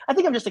Reds. I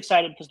think I'm just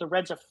excited because the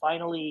Reds have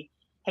finally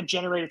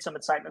generated some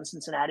excitement in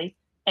Cincinnati.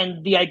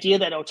 And the idea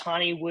that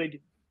Ohtani would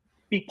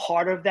be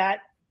part of that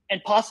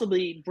and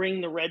possibly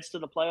bring the Reds to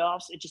the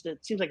playoffs. It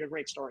seems like a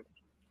great story.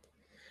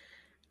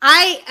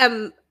 I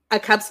am a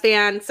Cubs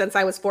fan since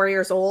I was 4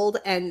 years old,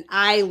 and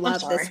I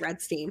love this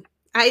Reds team.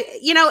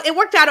 It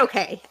worked out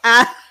okay.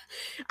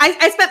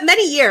 I spent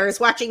many years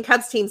watching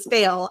Cubs teams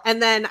fail,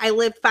 and then I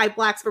lived 5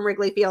 blocks from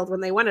Wrigley Field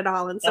when they won it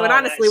all, and so it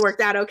honestly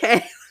worked out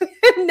okay.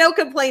 No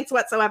complaints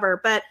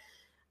whatsoever, but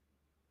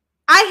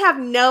I have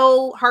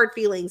no hard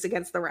feelings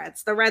against the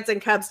Reds. The Reds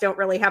and Cubs don't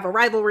really have a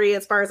rivalry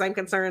as far as I'm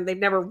concerned. They've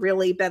never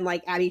really been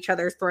like at each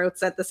other's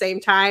throats at the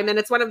same time, and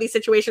it's one of these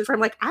situations where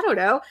I'm like, I don't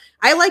know.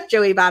 I like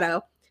Joey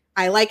Votto.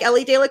 I like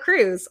Ellie De La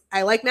Cruz.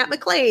 I like Matt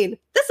McLean.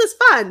 This is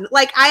fun.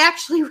 Like, I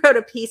actually wrote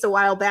a piece a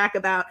while back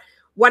about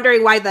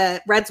wondering why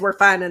the Reds were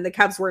fun and the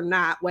Cubs were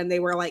not when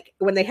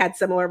they had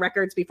similar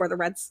records before the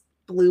Reds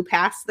blew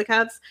past the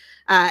Cubs.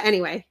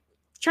 Anyway,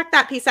 check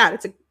that piece out.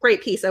 It's a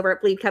great piece over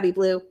at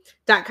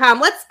bleedcubbyblue.com.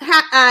 Let's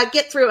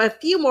get through a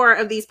few more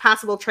of these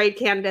possible trade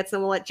candidates,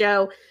 and we'll let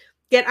Joe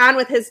get on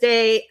with his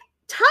day.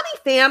 Tommy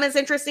Pham is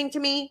interesting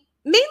to me,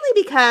 mainly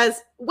because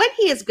when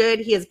he is good,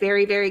 he is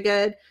very, very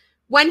good.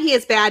 When he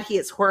is bad, he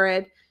is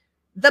horrid.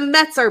 The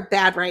Mets are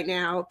bad right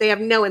now. They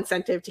have no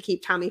incentive to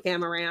keep Tommy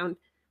Pham around.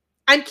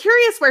 I'm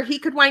curious where he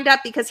could wind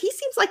up because he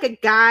seems like a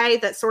guy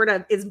that sort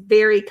of is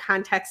very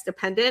context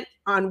dependent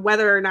on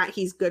whether or not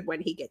he's good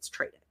when he gets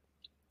traded.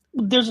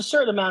 There's a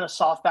certain amount of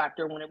soft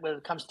factor when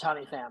it comes to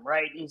Tommy Pham,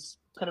 right? He's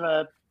kind of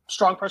a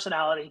strong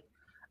personality,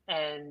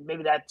 and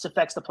maybe that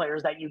affects the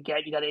players that you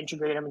get. You got to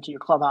integrate them into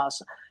your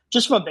clubhouse.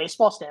 Just from a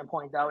baseball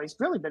standpoint, though, he's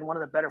really been one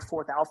of the better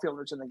fourth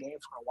outfielders in the game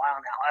for a while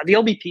now. The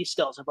OBP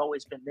skills have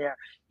always been there.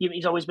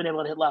 He's always been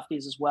able to hit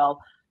lefties as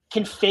well.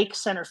 Can fake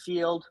center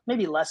field,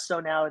 maybe less so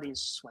now that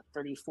he's,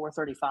 34,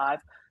 35.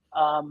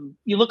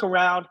 You look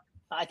around,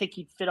 I think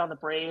he'd fit on the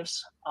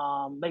Braves,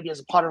 maybe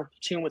as a part of a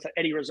platoon with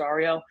Eddie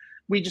Rosario.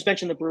 We just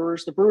mentioned the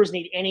Brewers. The Brewers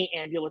need any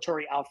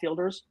ambulatory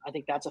outfielders. I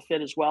think that's a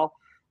fit as well.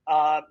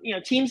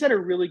 Teams that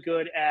are really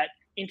good at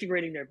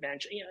integrating their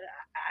bench.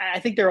 I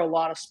think there are a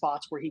lot of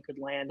spots where he could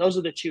land. Those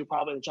are the two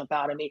probably that jump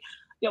out at me.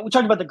 We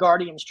talked about the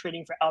Guardians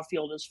trading for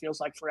outfielders feels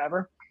like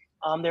forever.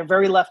 They're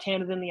very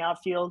left-handed in the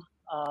outfield.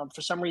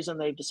 For some reason,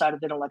 they've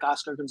decided they don't like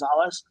Oscar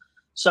Gonzalez.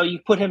 So you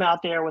put him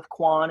out there with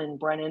Quan and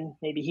Brennan.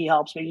 Maybe he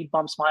helps. Maybe he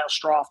bumps Miles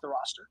Straw off the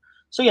roster.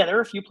 So, yeah, there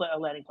are a few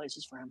landing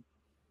places for him.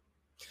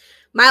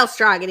 Miles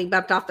Straw getting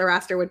bumped off the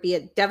roster would be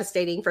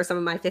devastating for some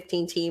of my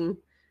 15-team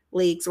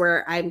leagues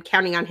where I'm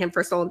counting on him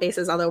for stolen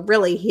bases, although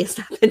really he has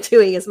not been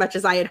doing as much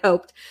as I had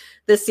hoped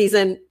this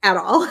season at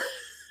all.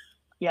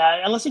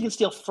 Yeah, unless he can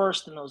steal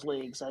first in those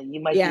leagues,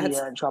 you might be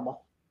in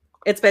trouble.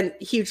 It's been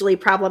hugely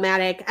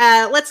problematic.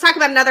 Let's talk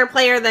about another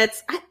player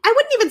that's, I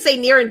wouldn't even say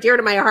near and dear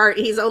to my heart.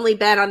 He's only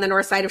been on the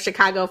north side of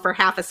Chicago for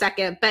half a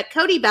second, but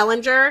Cody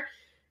Bellinger,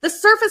 the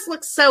surface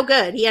looks so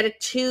good. He had a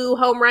 2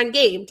 home run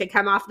game to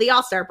come off the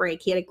All-Star break.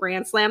 He had a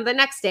grand slam the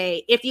next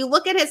day. If you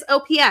look at his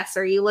OPS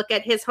or you look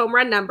at his home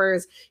run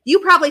numbers, you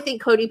probably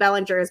think Cody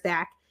Bellinger is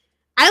back.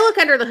 I look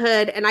under the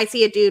hood and I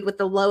see a dude with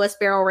the lowest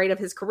barrel rate of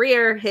his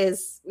career.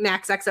 His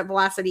max exit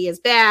velocity is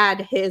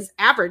bad. His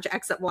average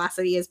exit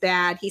velocity is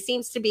bad. He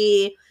seems to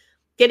be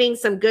getting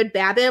some good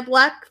BABIP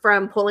luck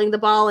from pulling the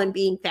ball and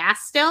being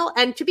fast still.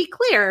 And to be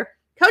clear,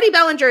 Cody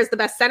Bellinger is the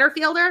best center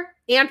fielder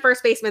and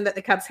first baseman that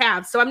the Cubs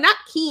have. So I'm not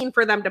keen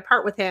for them to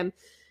part with him.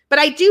 But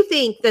I do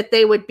think that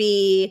they would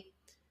be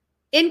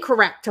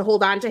incorrect to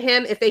hold on to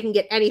him if they can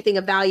get anything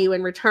of value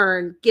in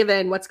return,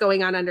 given what's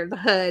going on under the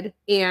hood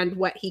and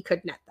what he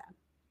could net them.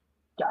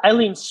 Yeah, I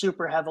lean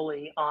super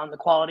heavily on the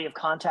quality of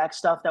contact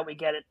stuff that we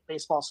get at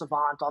Baseball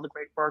Savant, all the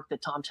great work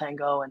that Tom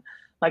Tango and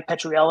Mike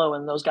Petriello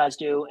and those guys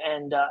do.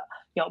 And,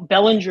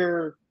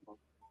 Bellinger,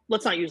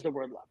 let's not use the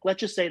word luck.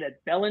 Let's just say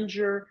that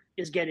Bellinger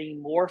is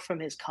getting more from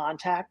his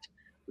contact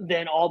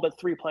than all but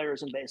 3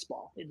 players in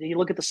baseball. You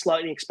look at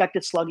the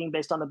expected slugging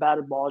based on the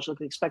batted balls, you look at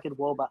the expected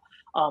WOBA,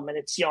 and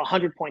it's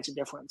 100 points of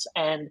difference.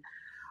 And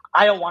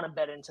I don't want to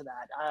bet into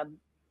that.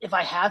 If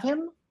I have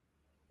him,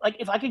 like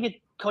if I could get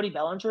Cody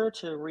Bellinger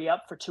to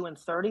re-up for 2 and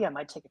 30, I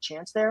might take a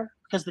chance there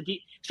because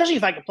especially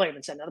if I could play him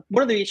instead. Now,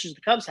 one of the issues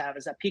the Cubs have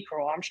is that Pete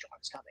Crow Armstrong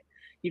is coming.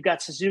 You've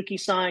got Suzuki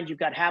signed, you've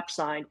got Happ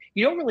signed.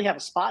 You don't really have a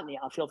spot in the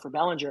outfield for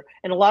Bellinger,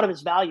 and a lot of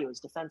his value is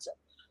defensive.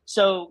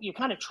 So you're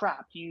kind of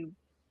trapped.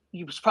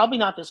 You're probably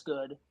not this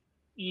good.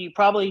 You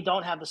probably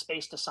don't have the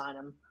space to sign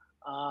him.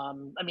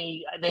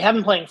 They have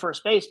him playing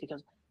first base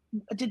because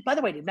by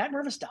the way, did Matt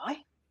Mervis die?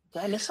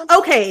 Did I miss something?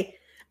 Okay.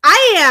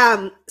 I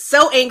am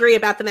so angry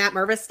about the Matt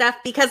Mervis stuff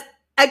because,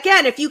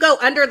 again, if you go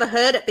under the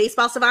hood at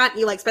Baseball Savant and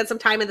you spend some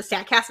time in the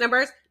StatCast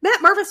numbers, Matt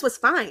Mervis was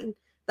fine.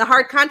 The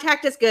hard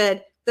contact is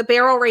good. The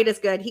barrel rate is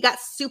good. He got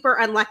super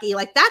unlucky.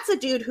 That's a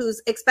dude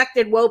whose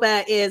expected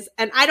WOBA is,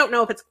 and I don't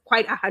know if it's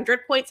quite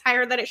 100 points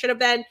higher than it should have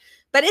been,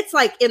 but it's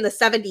in the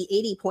 70,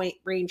 80 point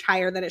range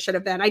higher than it should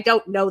have been. I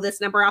don't know this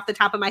number off the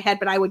top of my head,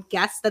 but I would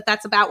guess that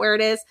that's about where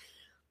it is.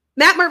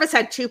 Matt Mervis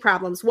had 2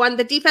 problems. One,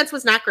 the defense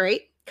was not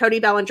great.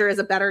 Cody Bellinger is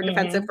a better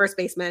defensive first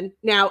baseman.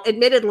 Now,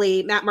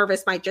 admittedly, Matt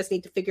Mervis might just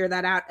need to figure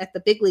that out at the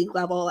big league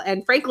level.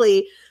 And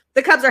frankly,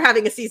 the Cubs are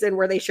having a season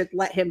where they should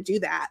let him do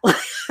that. I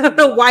don't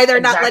know why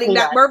they're not letting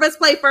Matt Mervis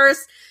play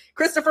first,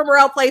 Christopher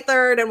Morel play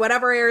third, and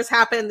whatever errors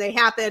happen, they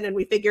happen, and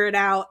we figure it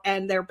out,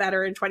 and they're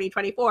better in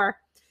 2024.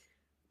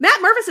 Matt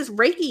Mervis is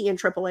raking in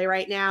AAA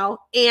right now,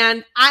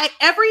 and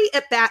every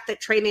at bat that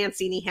Trey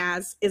Mancini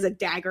has is a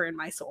dagger in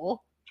my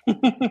soul.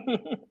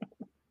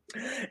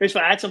 It was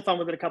fun. I had some fun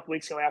with it a couple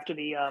weeks ago after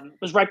it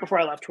was right before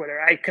I left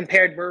Twitter. I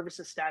compared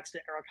Mervis' stats to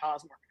Eric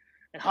Hosmer,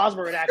 and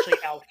Hosmer had actually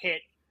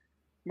out-hit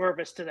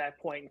Mervis to that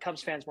point, and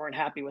Cubs fans weren't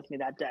happy with me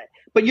that day.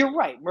 But you're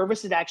right.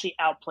 Mervis had actually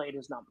outplayed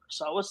his numbers.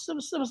 So it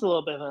was a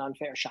little bit of an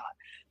unfair shot.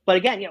 But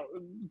again,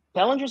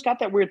 Bellinger's got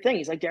that weird thing.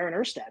 He's like Darren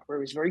Erstad,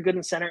 where he's very good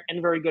in center and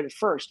very good at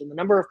first. And the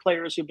number of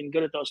players who've been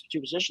good at those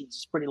two positions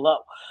is pretty low.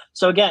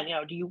 So again,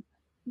 you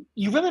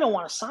really don't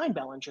want to sign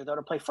Bellinger, though,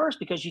 to play first,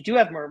 because you do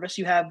have Mervis.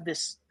 You have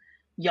this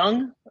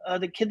Young,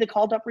 the kid that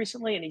called up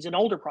recently, and he's an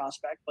older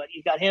prospect, but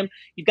you've got him.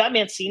 You've got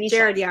Mancini.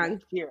 Jared Young.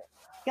 Here.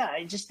 Yeah,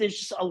 there's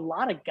just a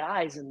lot of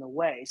guys in the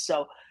way.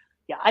 So,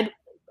 yeah,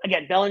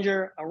 again,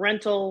 Bellinger, a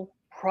rental,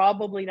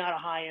 probably not a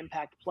high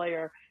impact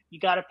player. You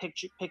got to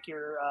pick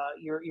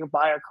your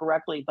buyer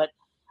correctly. But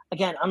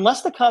again,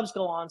 unless the Cubs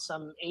go on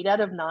some 8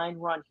 out of 9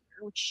 run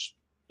here, which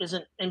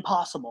isn't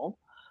impossible,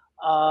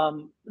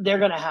 they're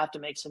going to have to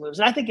make some moves.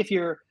 And I think if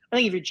you're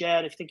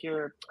Jed,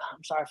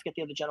 I'm sorry, I forget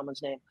the other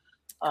gentleman's name.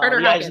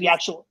 Carter Hawkins.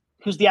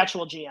 Who's the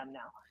actual GM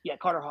now? Yeah,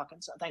 Carter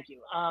Hawkins. Thank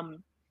you.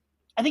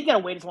 I think you got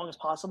to wait as long as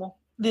possible.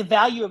 The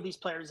value of these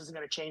players isn't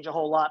going to change a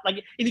whole lot.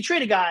 Like if you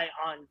trade a guy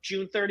on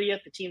June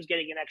 30th, the team's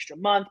getting an extra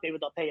month. Maybe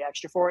they'll pay you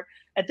extra for it.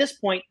 At this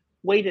point,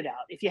 wait it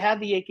out. If you have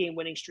the 8-game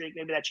winning streak,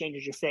 maybe that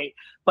changes your fate.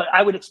 But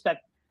I would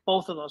expect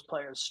both of those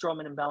players,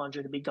 Stroman and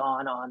Bellinger, to be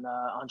gone on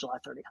July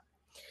 30th.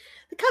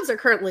 The Cubs are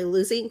currently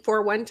losing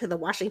 4-1 to the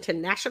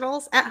Washington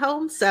Nationals at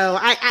home. So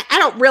I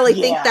don't really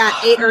think that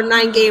 8 or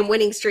 9 game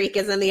winning streak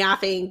is in the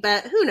offing,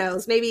 but who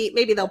knows?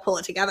 Maybe they'll pull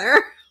it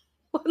together.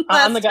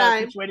 I'm the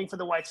guy who's waiting for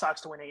the White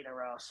Sox to win 8 in a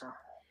row. So,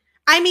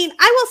 I mean,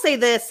 I will say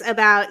this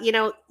about,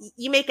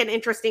 you make an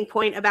interesting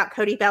point about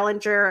Cody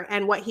Bellinger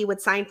and what he would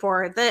sign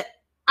for. That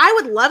I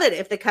would love it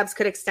if the Cubs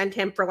could extend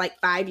him for like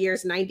 5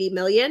 years, $90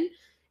 million,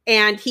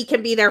 and he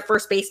can be their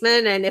first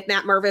baseman. And if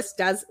Matt Mervis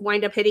does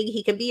wind up hitting,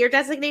 he can be your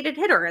designated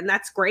hitter, and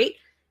that's great.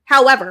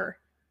 However,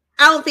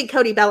 I don't think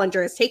Cody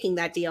Bellinger is taking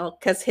that deal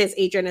because his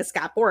agent is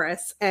Scott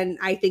Boras, and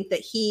I think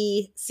that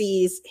he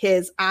sees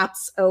his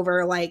ops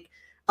over like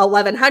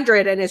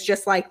 1,100 and is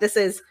just like, this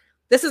is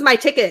my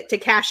ticket to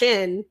cash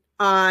in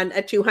on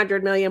a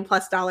 $200 million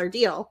plus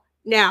deal.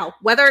 Now,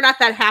 whether or not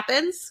that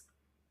happens,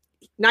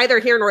 neither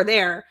here nor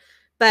there,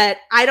 but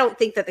I don't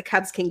think that the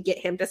Cubs can get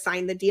him to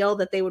sign the deal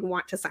that they would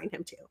want to sign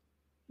him to.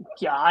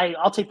 Yeah,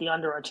 I'll take the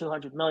under on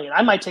 $200 million.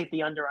 I might take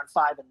the under on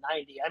 5 and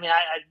 90. I mean,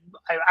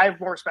 I have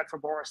more respect for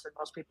Boras than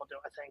most people do,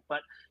 I think.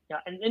 But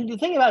and the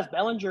thing about it is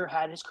Bellinger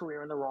had his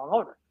career in the wrong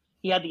order.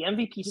 He had the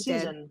MVP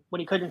season when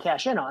he couldn't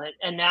cash in on it,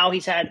 and now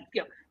he's had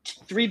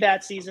 3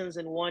 bad seasons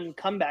and 1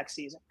 comeback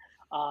season.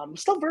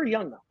 He's still very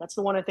young, though. That's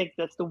the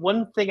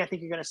one thing I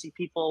think you're going to see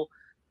people,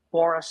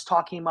 Boras,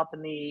 talking him up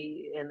in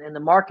the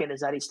market,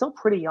 is that he's still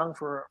pretty young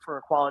for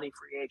a quality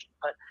free agent.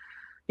 But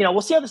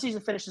we'll see how the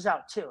season finishes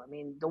out too. I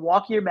mean, the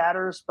walk year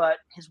matters, but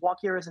his walk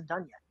year isn't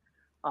done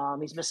yet.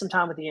 He's missed some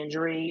time with the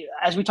injury.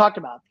 As we talked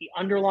about, the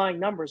underlying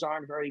numbers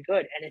aren't very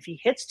good, and if he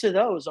hits to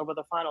those over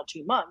the final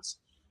 2 months,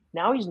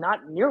 now he's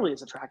not nearly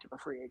as attractive a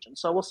free agent.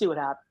 So we'll see what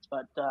happens.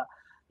 But the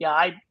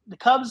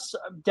Cubs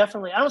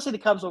definitely. I don't say the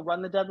Cubs will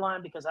run the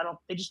deadline because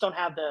they just don't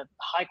have the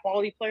high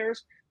quality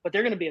players, but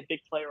they're going to be a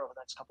big player over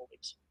the next couple of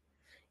weeks.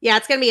 Yeah,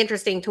 it's going to be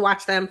interesting to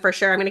watch them for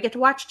sure. I'm going to get to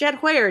watch Jed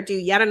Hoyer do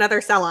yet another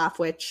sell-off,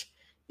 which,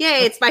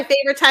 yay, it's my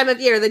favorite time of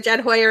year, the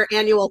Jed Hoyer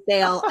annual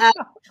sale.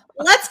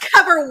 Let's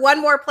cover one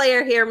more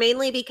player here,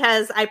 mainly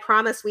because I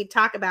promised we'd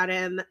talk about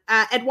him.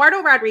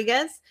 Eduardo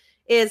Rodriguez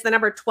is the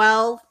number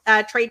 12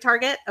 trade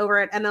target over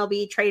at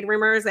MLB Trade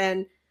Rumors.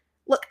 And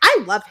look, I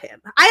love him.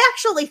 I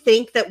actually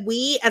think that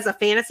we as a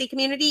fantasy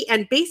community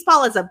and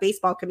baseball as a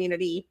baseball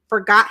community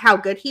forgot how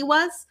good he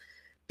was,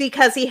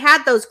 because he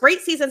had those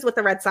great seasons with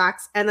the Red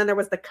Sox. And then there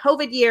was the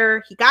COVID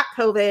year. He got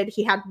COVID.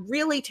 He had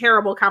really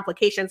terrible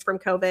complications from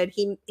COVID.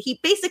 He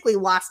basically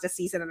lost a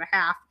season and a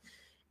half.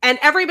 And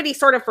everybody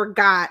sort of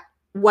forgot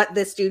what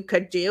this dude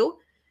could do.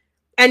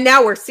 And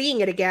now we're seeing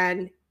it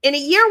again. In a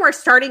year where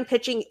starting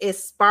pitching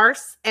is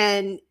sparse,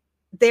 and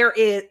there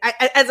is,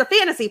 as a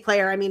fantasy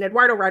player, I mean,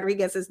 Eduardo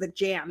Rodriguez is the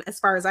jam as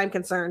far as I'm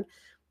concerned.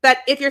 But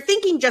if you're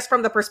thinking just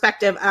from the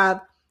perspective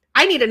of,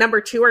 I need a number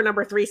 2 or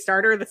number 3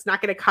 starter that's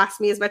not going to cost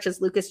me as much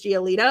as Lucas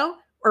Giolito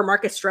or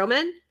Marcus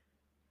Stroman,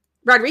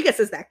 Rodriguez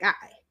is that guy.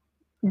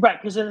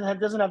 Right, because it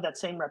doesn't have that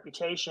same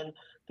reputation.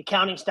 The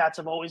counting stats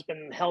have always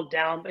been held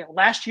down.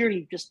 Last year,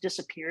 he just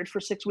disappeared for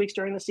 6 weeks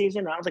during the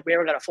season. I don't think we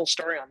ever got a full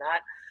story on that.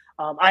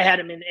 I had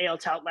him in AL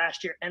tout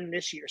last year and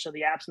this year, so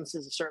the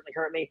absences have certainly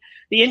hurt me.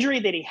 The injury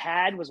that he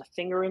had was a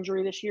finger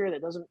injury this year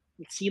that doesn't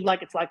seem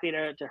like it's likely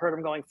to hurt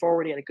him going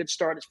forward. He had a good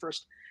start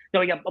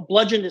he got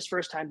bludgeoned his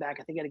first time back.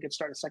 I think he had a good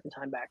start his second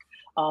time back.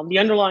 The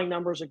underlying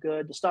numbers are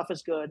good. The stuff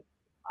is good.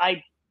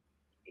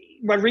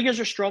 Rodriguez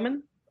or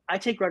Stroman, I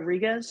take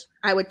Rodriguez.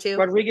 I would too.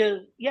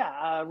 Rodriguez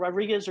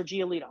or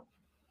Giolito.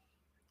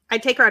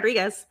 I'd take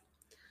Rodriguez.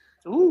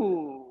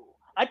 Ooh,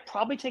 I'd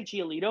probably take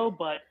Giolito,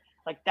 but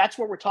like that's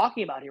what we're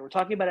talking about here. We're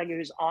talking about a guy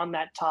who's on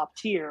that top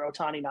tier,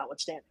 Ohtani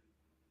notwithstanding.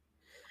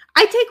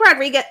 I take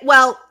Rodriguez.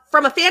 Well,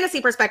 from a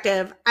fantasy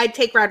perspective, I'd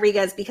take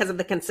Rodriguez because of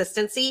the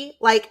consistency.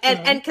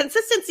 And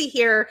consistency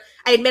here,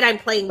 I admit I'm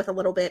playing with a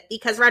little bit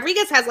because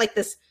Rodriguez has like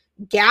this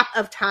gap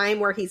of time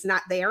where he's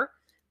not there,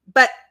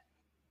 but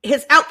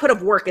his output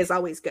of work is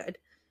always good.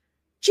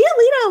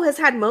 Giolito has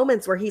had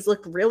moments where he's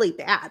looked really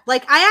bad.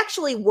 Like, I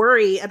actually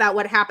worry about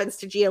what happens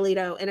to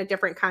Giolito in a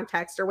different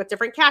context or with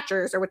different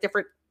catchers or with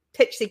different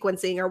pitch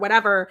sequencing or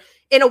whatever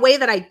in a way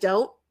that I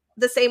don't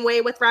the same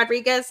way with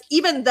Rodriguez,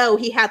 even though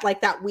he had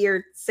like that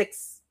weird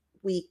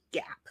 6-week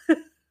gap.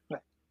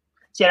 Right.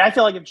 See, I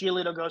feel like if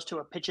Giolito goes to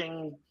a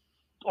pitching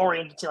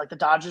oriented to like the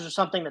Dodgers or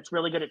something that's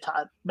really good at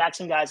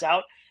maxing guys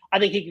out, I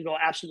think he could go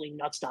absolutely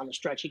nuts down the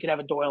stretch. He could have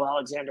a Doyle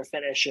Alexander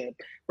finish, or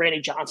Randy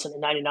Johnson in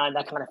 '99,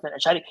 that kind of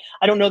finish.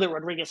 I don't know that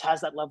Rodriguez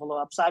has that level of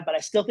upside, but I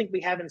still think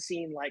we haven't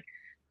seen like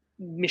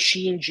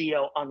machine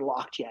Gio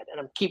unlocked yet, and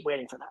I keep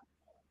waiting for that.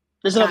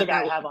 There's another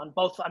guy I have on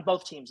both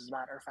teams, as a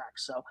matter of fact.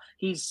 So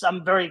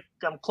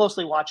I'm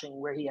closely watching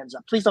where he ends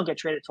up. Please don't get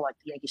traded to like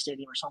the Yankee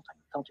Stadium or something.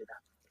 Don't do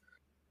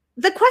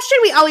that. The question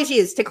we always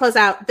use to close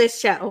out this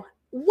show: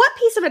 what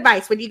piece of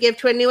advice would you give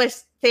to a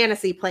newest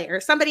fantasy player,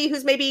 somebody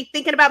who's maybe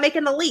thinking about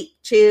making the leap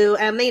to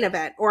a main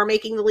event or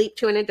making the leap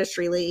to an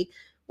industry league?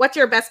 What's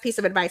your best piece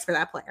of advice for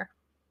that player?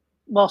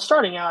 Well,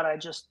 starting out, I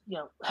just,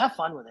 have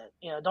fun with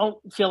it. Don't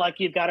feel like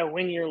you've got to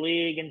win your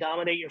league and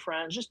dominate your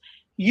friends. Just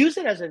use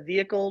it as a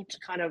vehicle to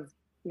kind of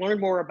learn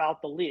more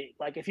about the league.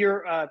 Like if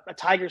you're a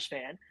Tigers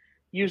fan,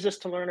 use this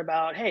to learn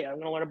about, hey, I'm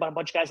going to learn about a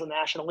bunch of guys in the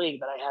National League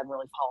that I haven't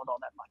really followed all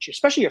that much,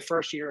 especially your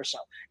first year or so.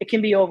 It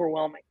can be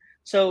overwhelming.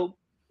 So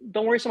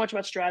don't worry so much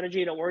about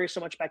strategy. Don't worry so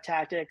much about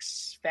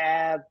tactics,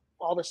 fab,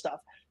 all this stuff.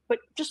 But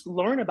just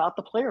learn about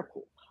the player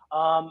pool.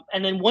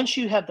 And then once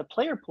you have the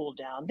player pool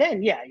down,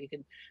 then, you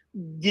can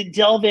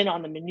delve in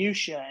on the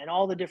minutia and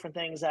all the different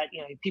things that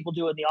people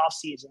do in the off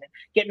season, and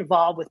get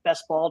involved with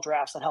best ball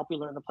drafts that help you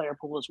learn the player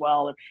pool as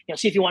well. And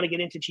see if you want to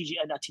get into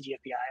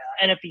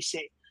NFBC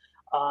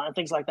and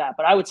things like that.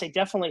 But I would say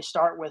definitely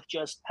start with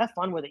just have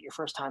fun with it your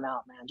first time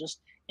out, man.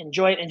 Just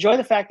enjoy it. Enjoy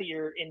the fact that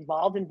you're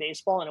involved in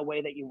baseball in a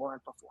way that you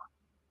weren't before.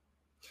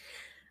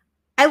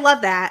 I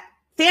love that.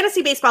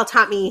 Fantasy baseball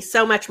taught me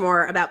so much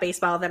more about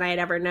baseball than I had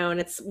ever known.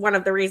 It's one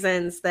of the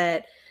reasons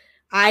that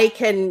I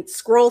can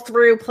scroll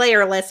through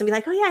player lists and be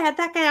like, oh yeah, I had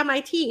that guy on my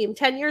team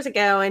 10 years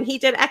ago and he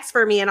did X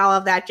for me and all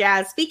of that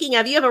jazz. Speaking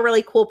of, you have a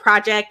really cool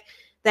project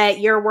that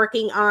you're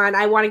working on.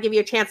 I want to give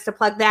you a chance to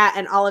plug that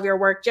and all of your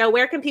work. Joe,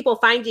 where can people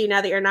find you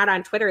now that you're not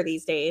on Twitter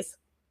these days?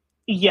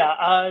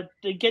 To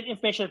get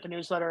information about the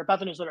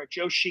newsletter at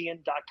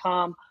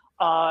joesheehan.com.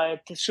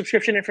 The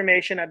subscription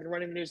information, I've been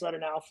running the newsletter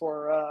now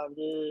for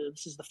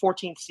this is the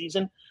 14th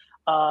season.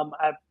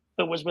 I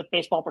was with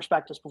Baseball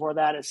Prospectus before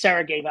that, and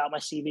Sarah gave out my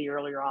CV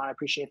earlier on. I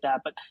appreciate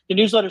that. But the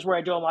newsletter is where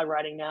I do all my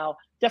writing now.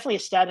 Definitely a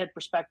stat head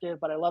perspective,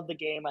 but I love the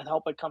game. I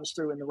hope it comes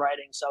through in the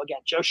writing. So again,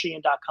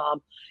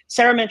 joesheehan.com.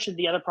 Sarah mentioned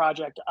the other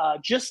project.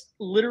 Just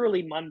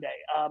literally Monday,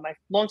 my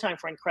longtime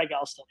friend Craig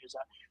Elston, who's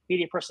a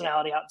media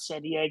personality out in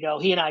San Diego,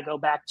 he and I go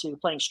back to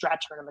playing strat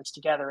tournaments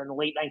together in the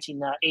late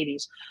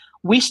 1980s.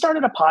 We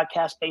started a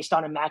podcast based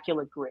on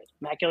Immaculate Grid.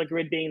 Immaculate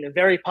Grid being the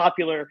very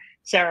popular,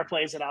 Sarah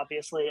plays it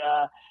obviously,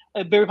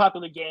 a very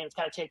popular game. It's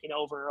kind of taken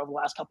over the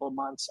last couple of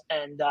months.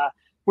 And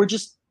we're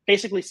just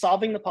basically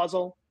solving the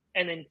puzzle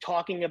and then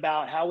talking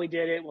about how we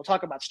did it. We'll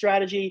talk about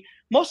strategy.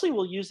 Mostly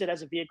we'll use it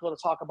as a vehicle to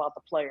talk about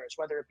the players,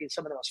 whether it be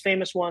some of the most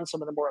famous ones,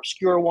 some of the more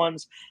obscure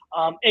ones.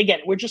 Again,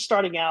 we're just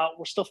starting out.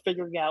 We're still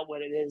figuring out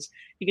what it is.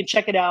 You can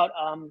check it out.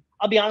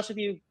 I'll be honest with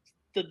you,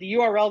 the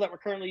URL that we're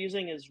currently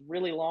using is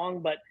really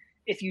long, but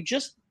if you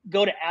just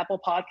go to Apple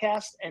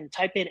Podcasts and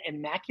type in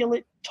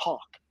Immaculate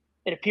Talk,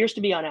 it appears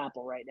to be on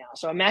Apple right now.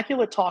 So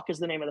Immaculate Talk is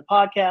the name of the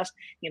podcast.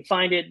 You can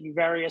find it in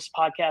various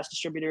podcast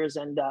distributors.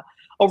 And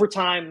over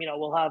time,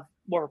 we'll have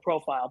more of a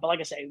profile. But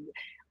like I say,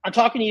 I'm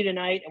talking to you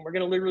tonight, and we're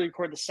going to literally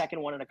record the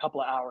second one in a couple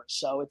of hours.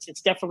 So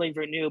it's definitely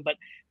very new. But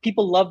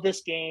people love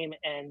this game,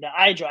 and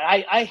I enjoy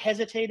it. I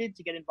hesitated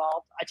to get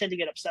involved. I tend to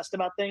get obsessed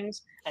about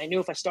things. And I knew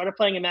if I started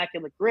playing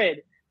Immaculate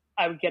Grid,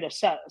 I would get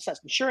obsessed.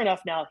 And sure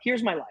enough, now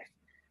here's my life.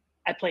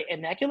 I play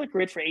Immaculate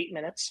Grid for 8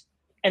 minutes.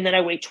 And then I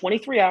wait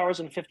 23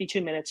 hours and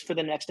 52 minutes for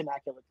the next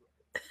Immaculate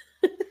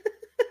Grid.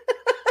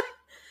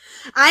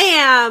 I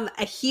am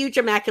a huge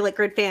Immaculate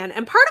Grid fan.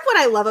 And part of what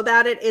I love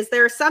about it is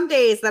there are some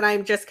days that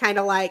I'm just kind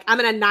of like, I'm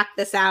going to knock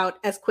this out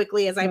as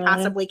quickly as I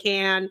possibly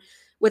can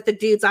with the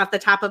dudes off the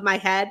top of my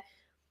head.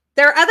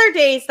 There are other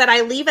days that I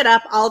leave it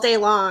up all day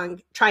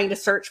long trying to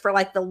search for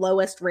like the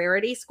lowest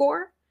rarity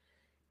score.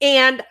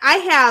 And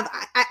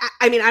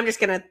I'm just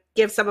going to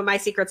give some of my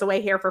secrets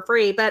away here for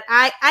free, but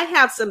I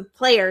have some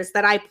players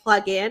that I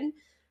plug in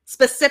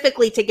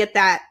specifically to get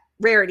that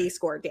rarity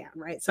score down,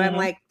 right? So I'm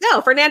like,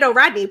 no, Fernando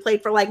Rodney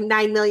played for like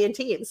 9 million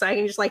teams. So I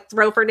can just like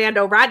throw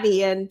Fernando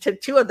Rodney into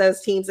 2 of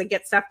those teams and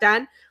get stuff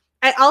done.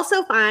 I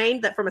also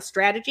find that from a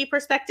strategy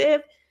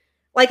perspective,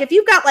 like if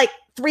you've got like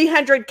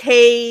 300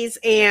 Ks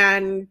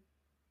and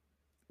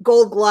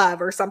Gold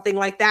Glove or something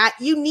like that,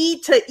 you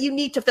need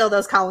to fill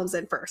those columns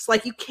in first.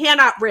 Like you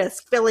cannot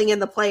risk filling in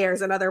the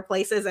players in other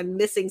places and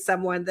missing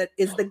someone that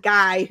is the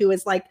guy who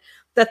is like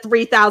the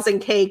 3,000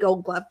 K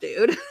Gold Glove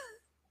dude.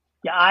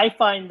 Yeah, I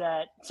find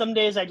that some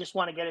days I just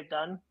want to get it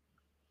done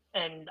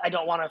and I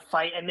don't want to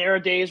fight. And there are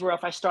days where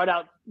if I start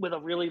out with a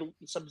really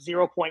some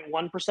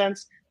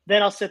 0.1%,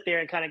 then I'll sit there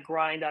and kind of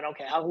grind on,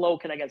 okay, how low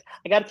can I get?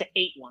 I got it to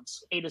 8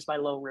 once. 8 is my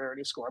low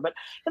rarity score. But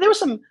there was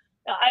some,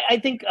 I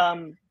think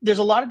there's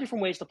a lot of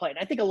different ways to play it.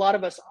 And I think a lot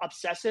of us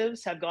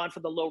obsessives have gone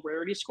for the low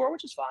rarity score,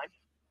 which is fine.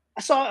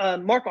 I saw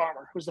Mark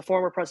Armour, who's the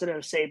former president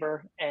of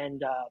Sabre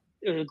and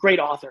a great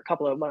author, a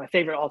couple of my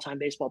favorite all-time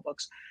baseball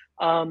books.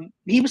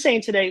 He was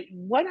saying today,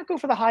 why not go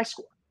for the high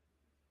score?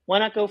 Why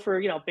not go for,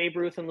 Babe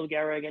Ruth and Lou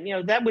Gehrig?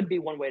 And, that would be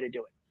one way to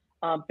do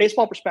it.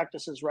 Baseball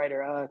Prospectus's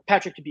writer,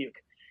 Patrick Dubuque,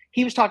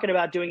 he was talking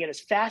about doing it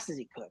as fast as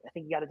he could. I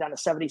think he got it down to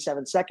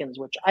 77 seconds,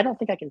 which I don't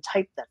think I can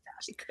type that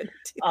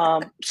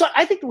fast. So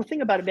I think the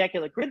thing about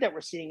Immaculate Grid that we're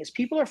seeing is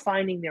people are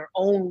finding their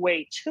own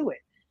way to it.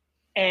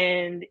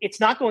 And it's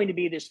not going to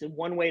be this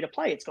one way to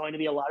play. It's going to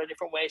be a lot of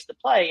different ways to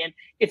play. And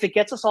if it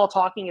gets us all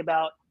talking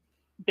about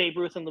Babe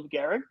Ruth and Lou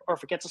Gehrig, or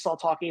if it gets us all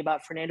talking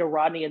about Fernando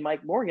Rodney and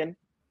Mike Morgan,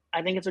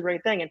 I think it's a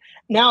great thing. And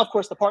now, of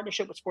course, the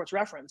partnership with Sports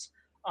Reference,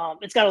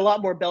 it's got a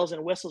lot more bells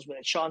and whistles with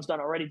it. Sean's done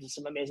already did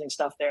some amazing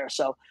stuff there.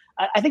 So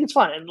I think it's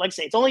fun. And like I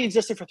say, it's only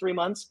existed for 3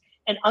 months.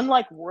 And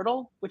unlike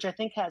Wordle, which I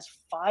think has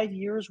 5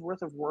 years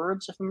worth of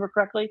words, if I remember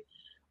correctly,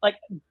 like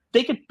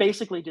they could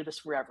basically do this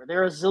forever.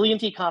 There are a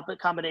zillion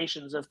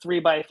combinations of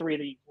 3x3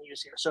 that you can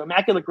use here. So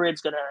Immaculate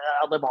Grid's going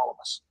to outlive all of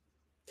us.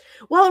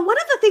 Well, one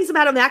of the things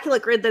about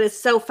Immaculate Grid that is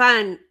so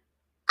fun,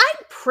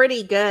 I'm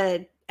pretty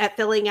good at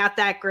filling out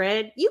that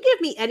grid. You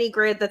give me any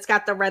grid that's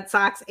got the Red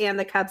Sox and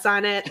the Cubs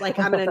on it, like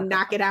I'm going to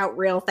knock it out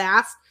real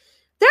fast.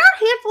 There are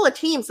a handful of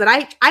teams that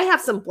I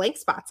have some blank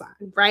spots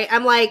on, right?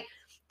 I'm like,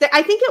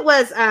 I think it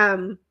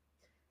was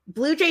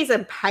Blue Jays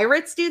and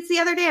Pirates dudes the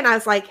other day, and I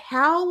was like,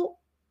 how?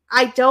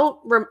 I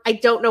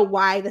don't know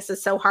why this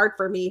is so hard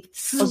for me.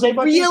 This is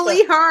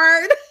really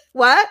hard.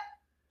 What?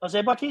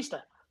 Jose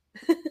Bautista.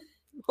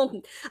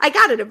 Well, I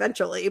got it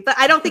eventually, but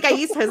I don't think I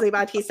used Jose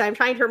Bautista. I'm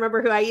trying to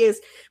remember who I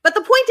used. But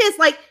the point is,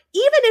 like,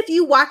 even if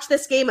you watch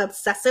this game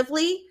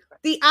obsessively,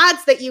 the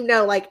odds that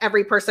like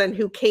every person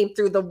who came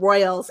through the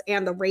Royals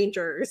and the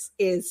Rangers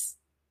is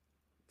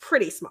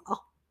pretty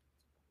small.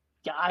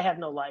 Yeah, I have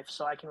no life,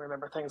 so I can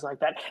remember things like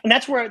that. And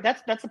that's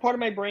the part of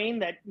my brain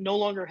that no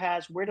longer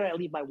has, where did I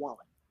leave my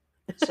wallet?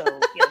 So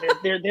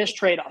there's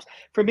trade-offs.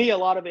 For me, a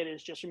lot of it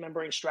is just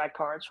remembering strat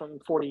cards from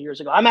 40 years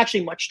ago. I'm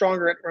actually much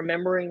stronger at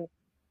remembering.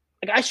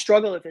 Like I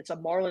struggle if it's a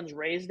Marlins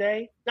Rays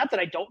day. Not that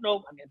I don't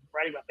know. I mean, I've been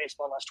writing about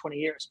baseball the last 20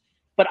 years,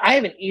 but I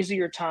have an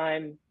easier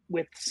time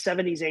with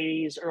 70s,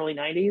 80s, early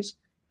 90s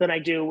than I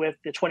do with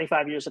the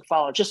 25 years that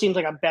follow. It just seems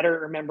like I'm better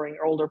at remembering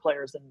older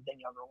players than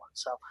younger ones.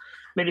 So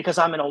maybe because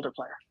I'm an older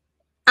player.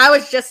 I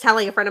was just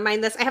telling a friend of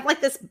mine this. I have like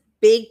this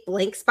big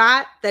blank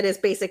spot that is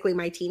basically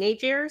my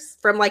teenage years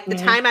from like the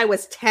time I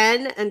was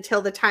 10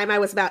 until the time I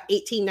was about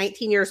 18,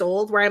 19 years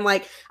old, where I'm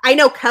like, I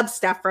know Cubs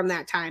stuff from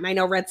that time. I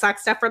know Red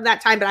Sox stuff from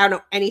that time, but I don't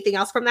know anything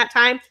else from that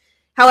time.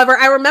 However,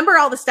 I remember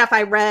all the stuff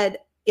I read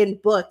in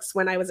books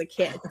when I was a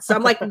kid. So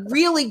I'm like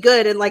really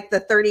good in like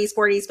the 30s,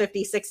 40s,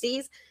 50s,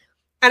 60s.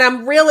 And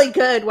I'm really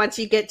good once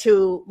you get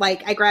to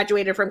like, I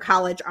graduated from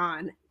college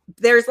on.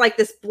 There's like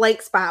this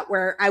blank spot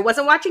where I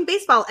wasn't watching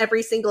baseball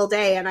every single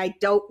day and I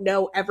don't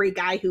know every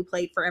guy who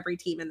played for every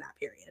team in that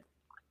period.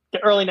 The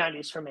early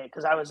 90s for me,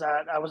 because I was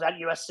at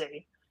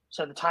USC,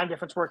 so the time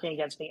difference working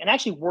against me, and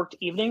actually worked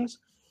evenings.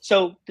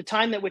 So the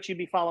time at which you'd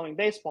be following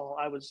baseball,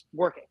 I was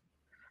working.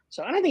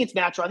 So, and I think it's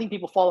natural. I think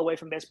people fall away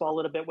from baseball a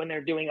little bit when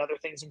they're doing other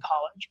things in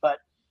college, but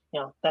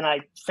then I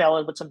fell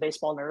in with some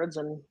baseball nerds,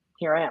 and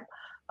here I am.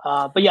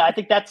 But yeah, I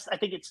think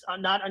it's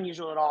not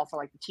unusual at all for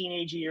like the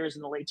teenage years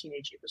and the late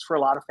teenage years for a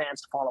lot of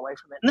fans to fall away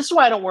from it. And this is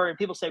why I don't worry.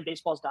 People say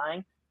baseball's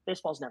dying.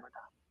 Baseball's never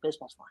dying.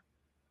 Baseball's fine.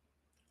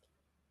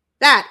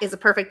 That is a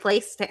perfect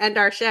place to end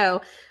our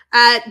show.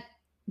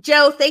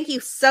 Joe, thank you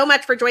so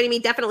much for joining me.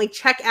 Definitely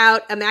check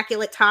out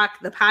Immaculate Talk,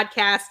 the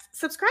podcast.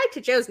 Subscribe to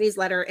Joe's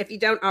newsletter if you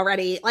don't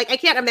already. Like, I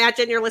can't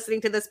imagine you're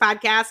listening to this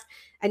podcast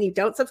and you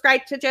don't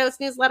subscribe to Joe's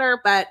newsletter,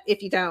 but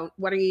if you don't,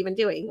 what are you even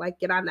doing? Like,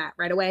 get on that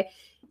right away.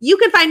 You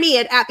can find me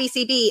at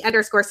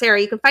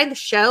 @BCB_Sarah. You can find the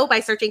show by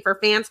searching for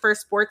Fans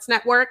First Sports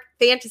Network,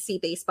 Fantasy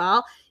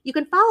Baseball. You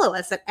can follow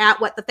us at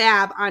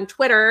 @WhatTheFab on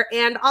Twitter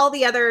and all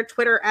the other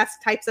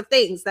Twitter-esque types of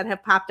things that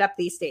have popped up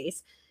these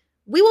days.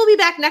 We will be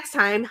back next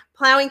time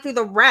plowing through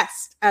the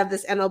rest of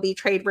this MLB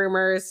trade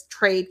rumors,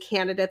 trade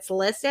candidates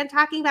list, and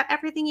talking about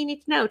everything you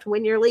need to know to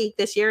win your league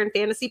this year in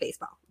fantasy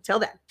baseball. Until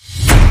then.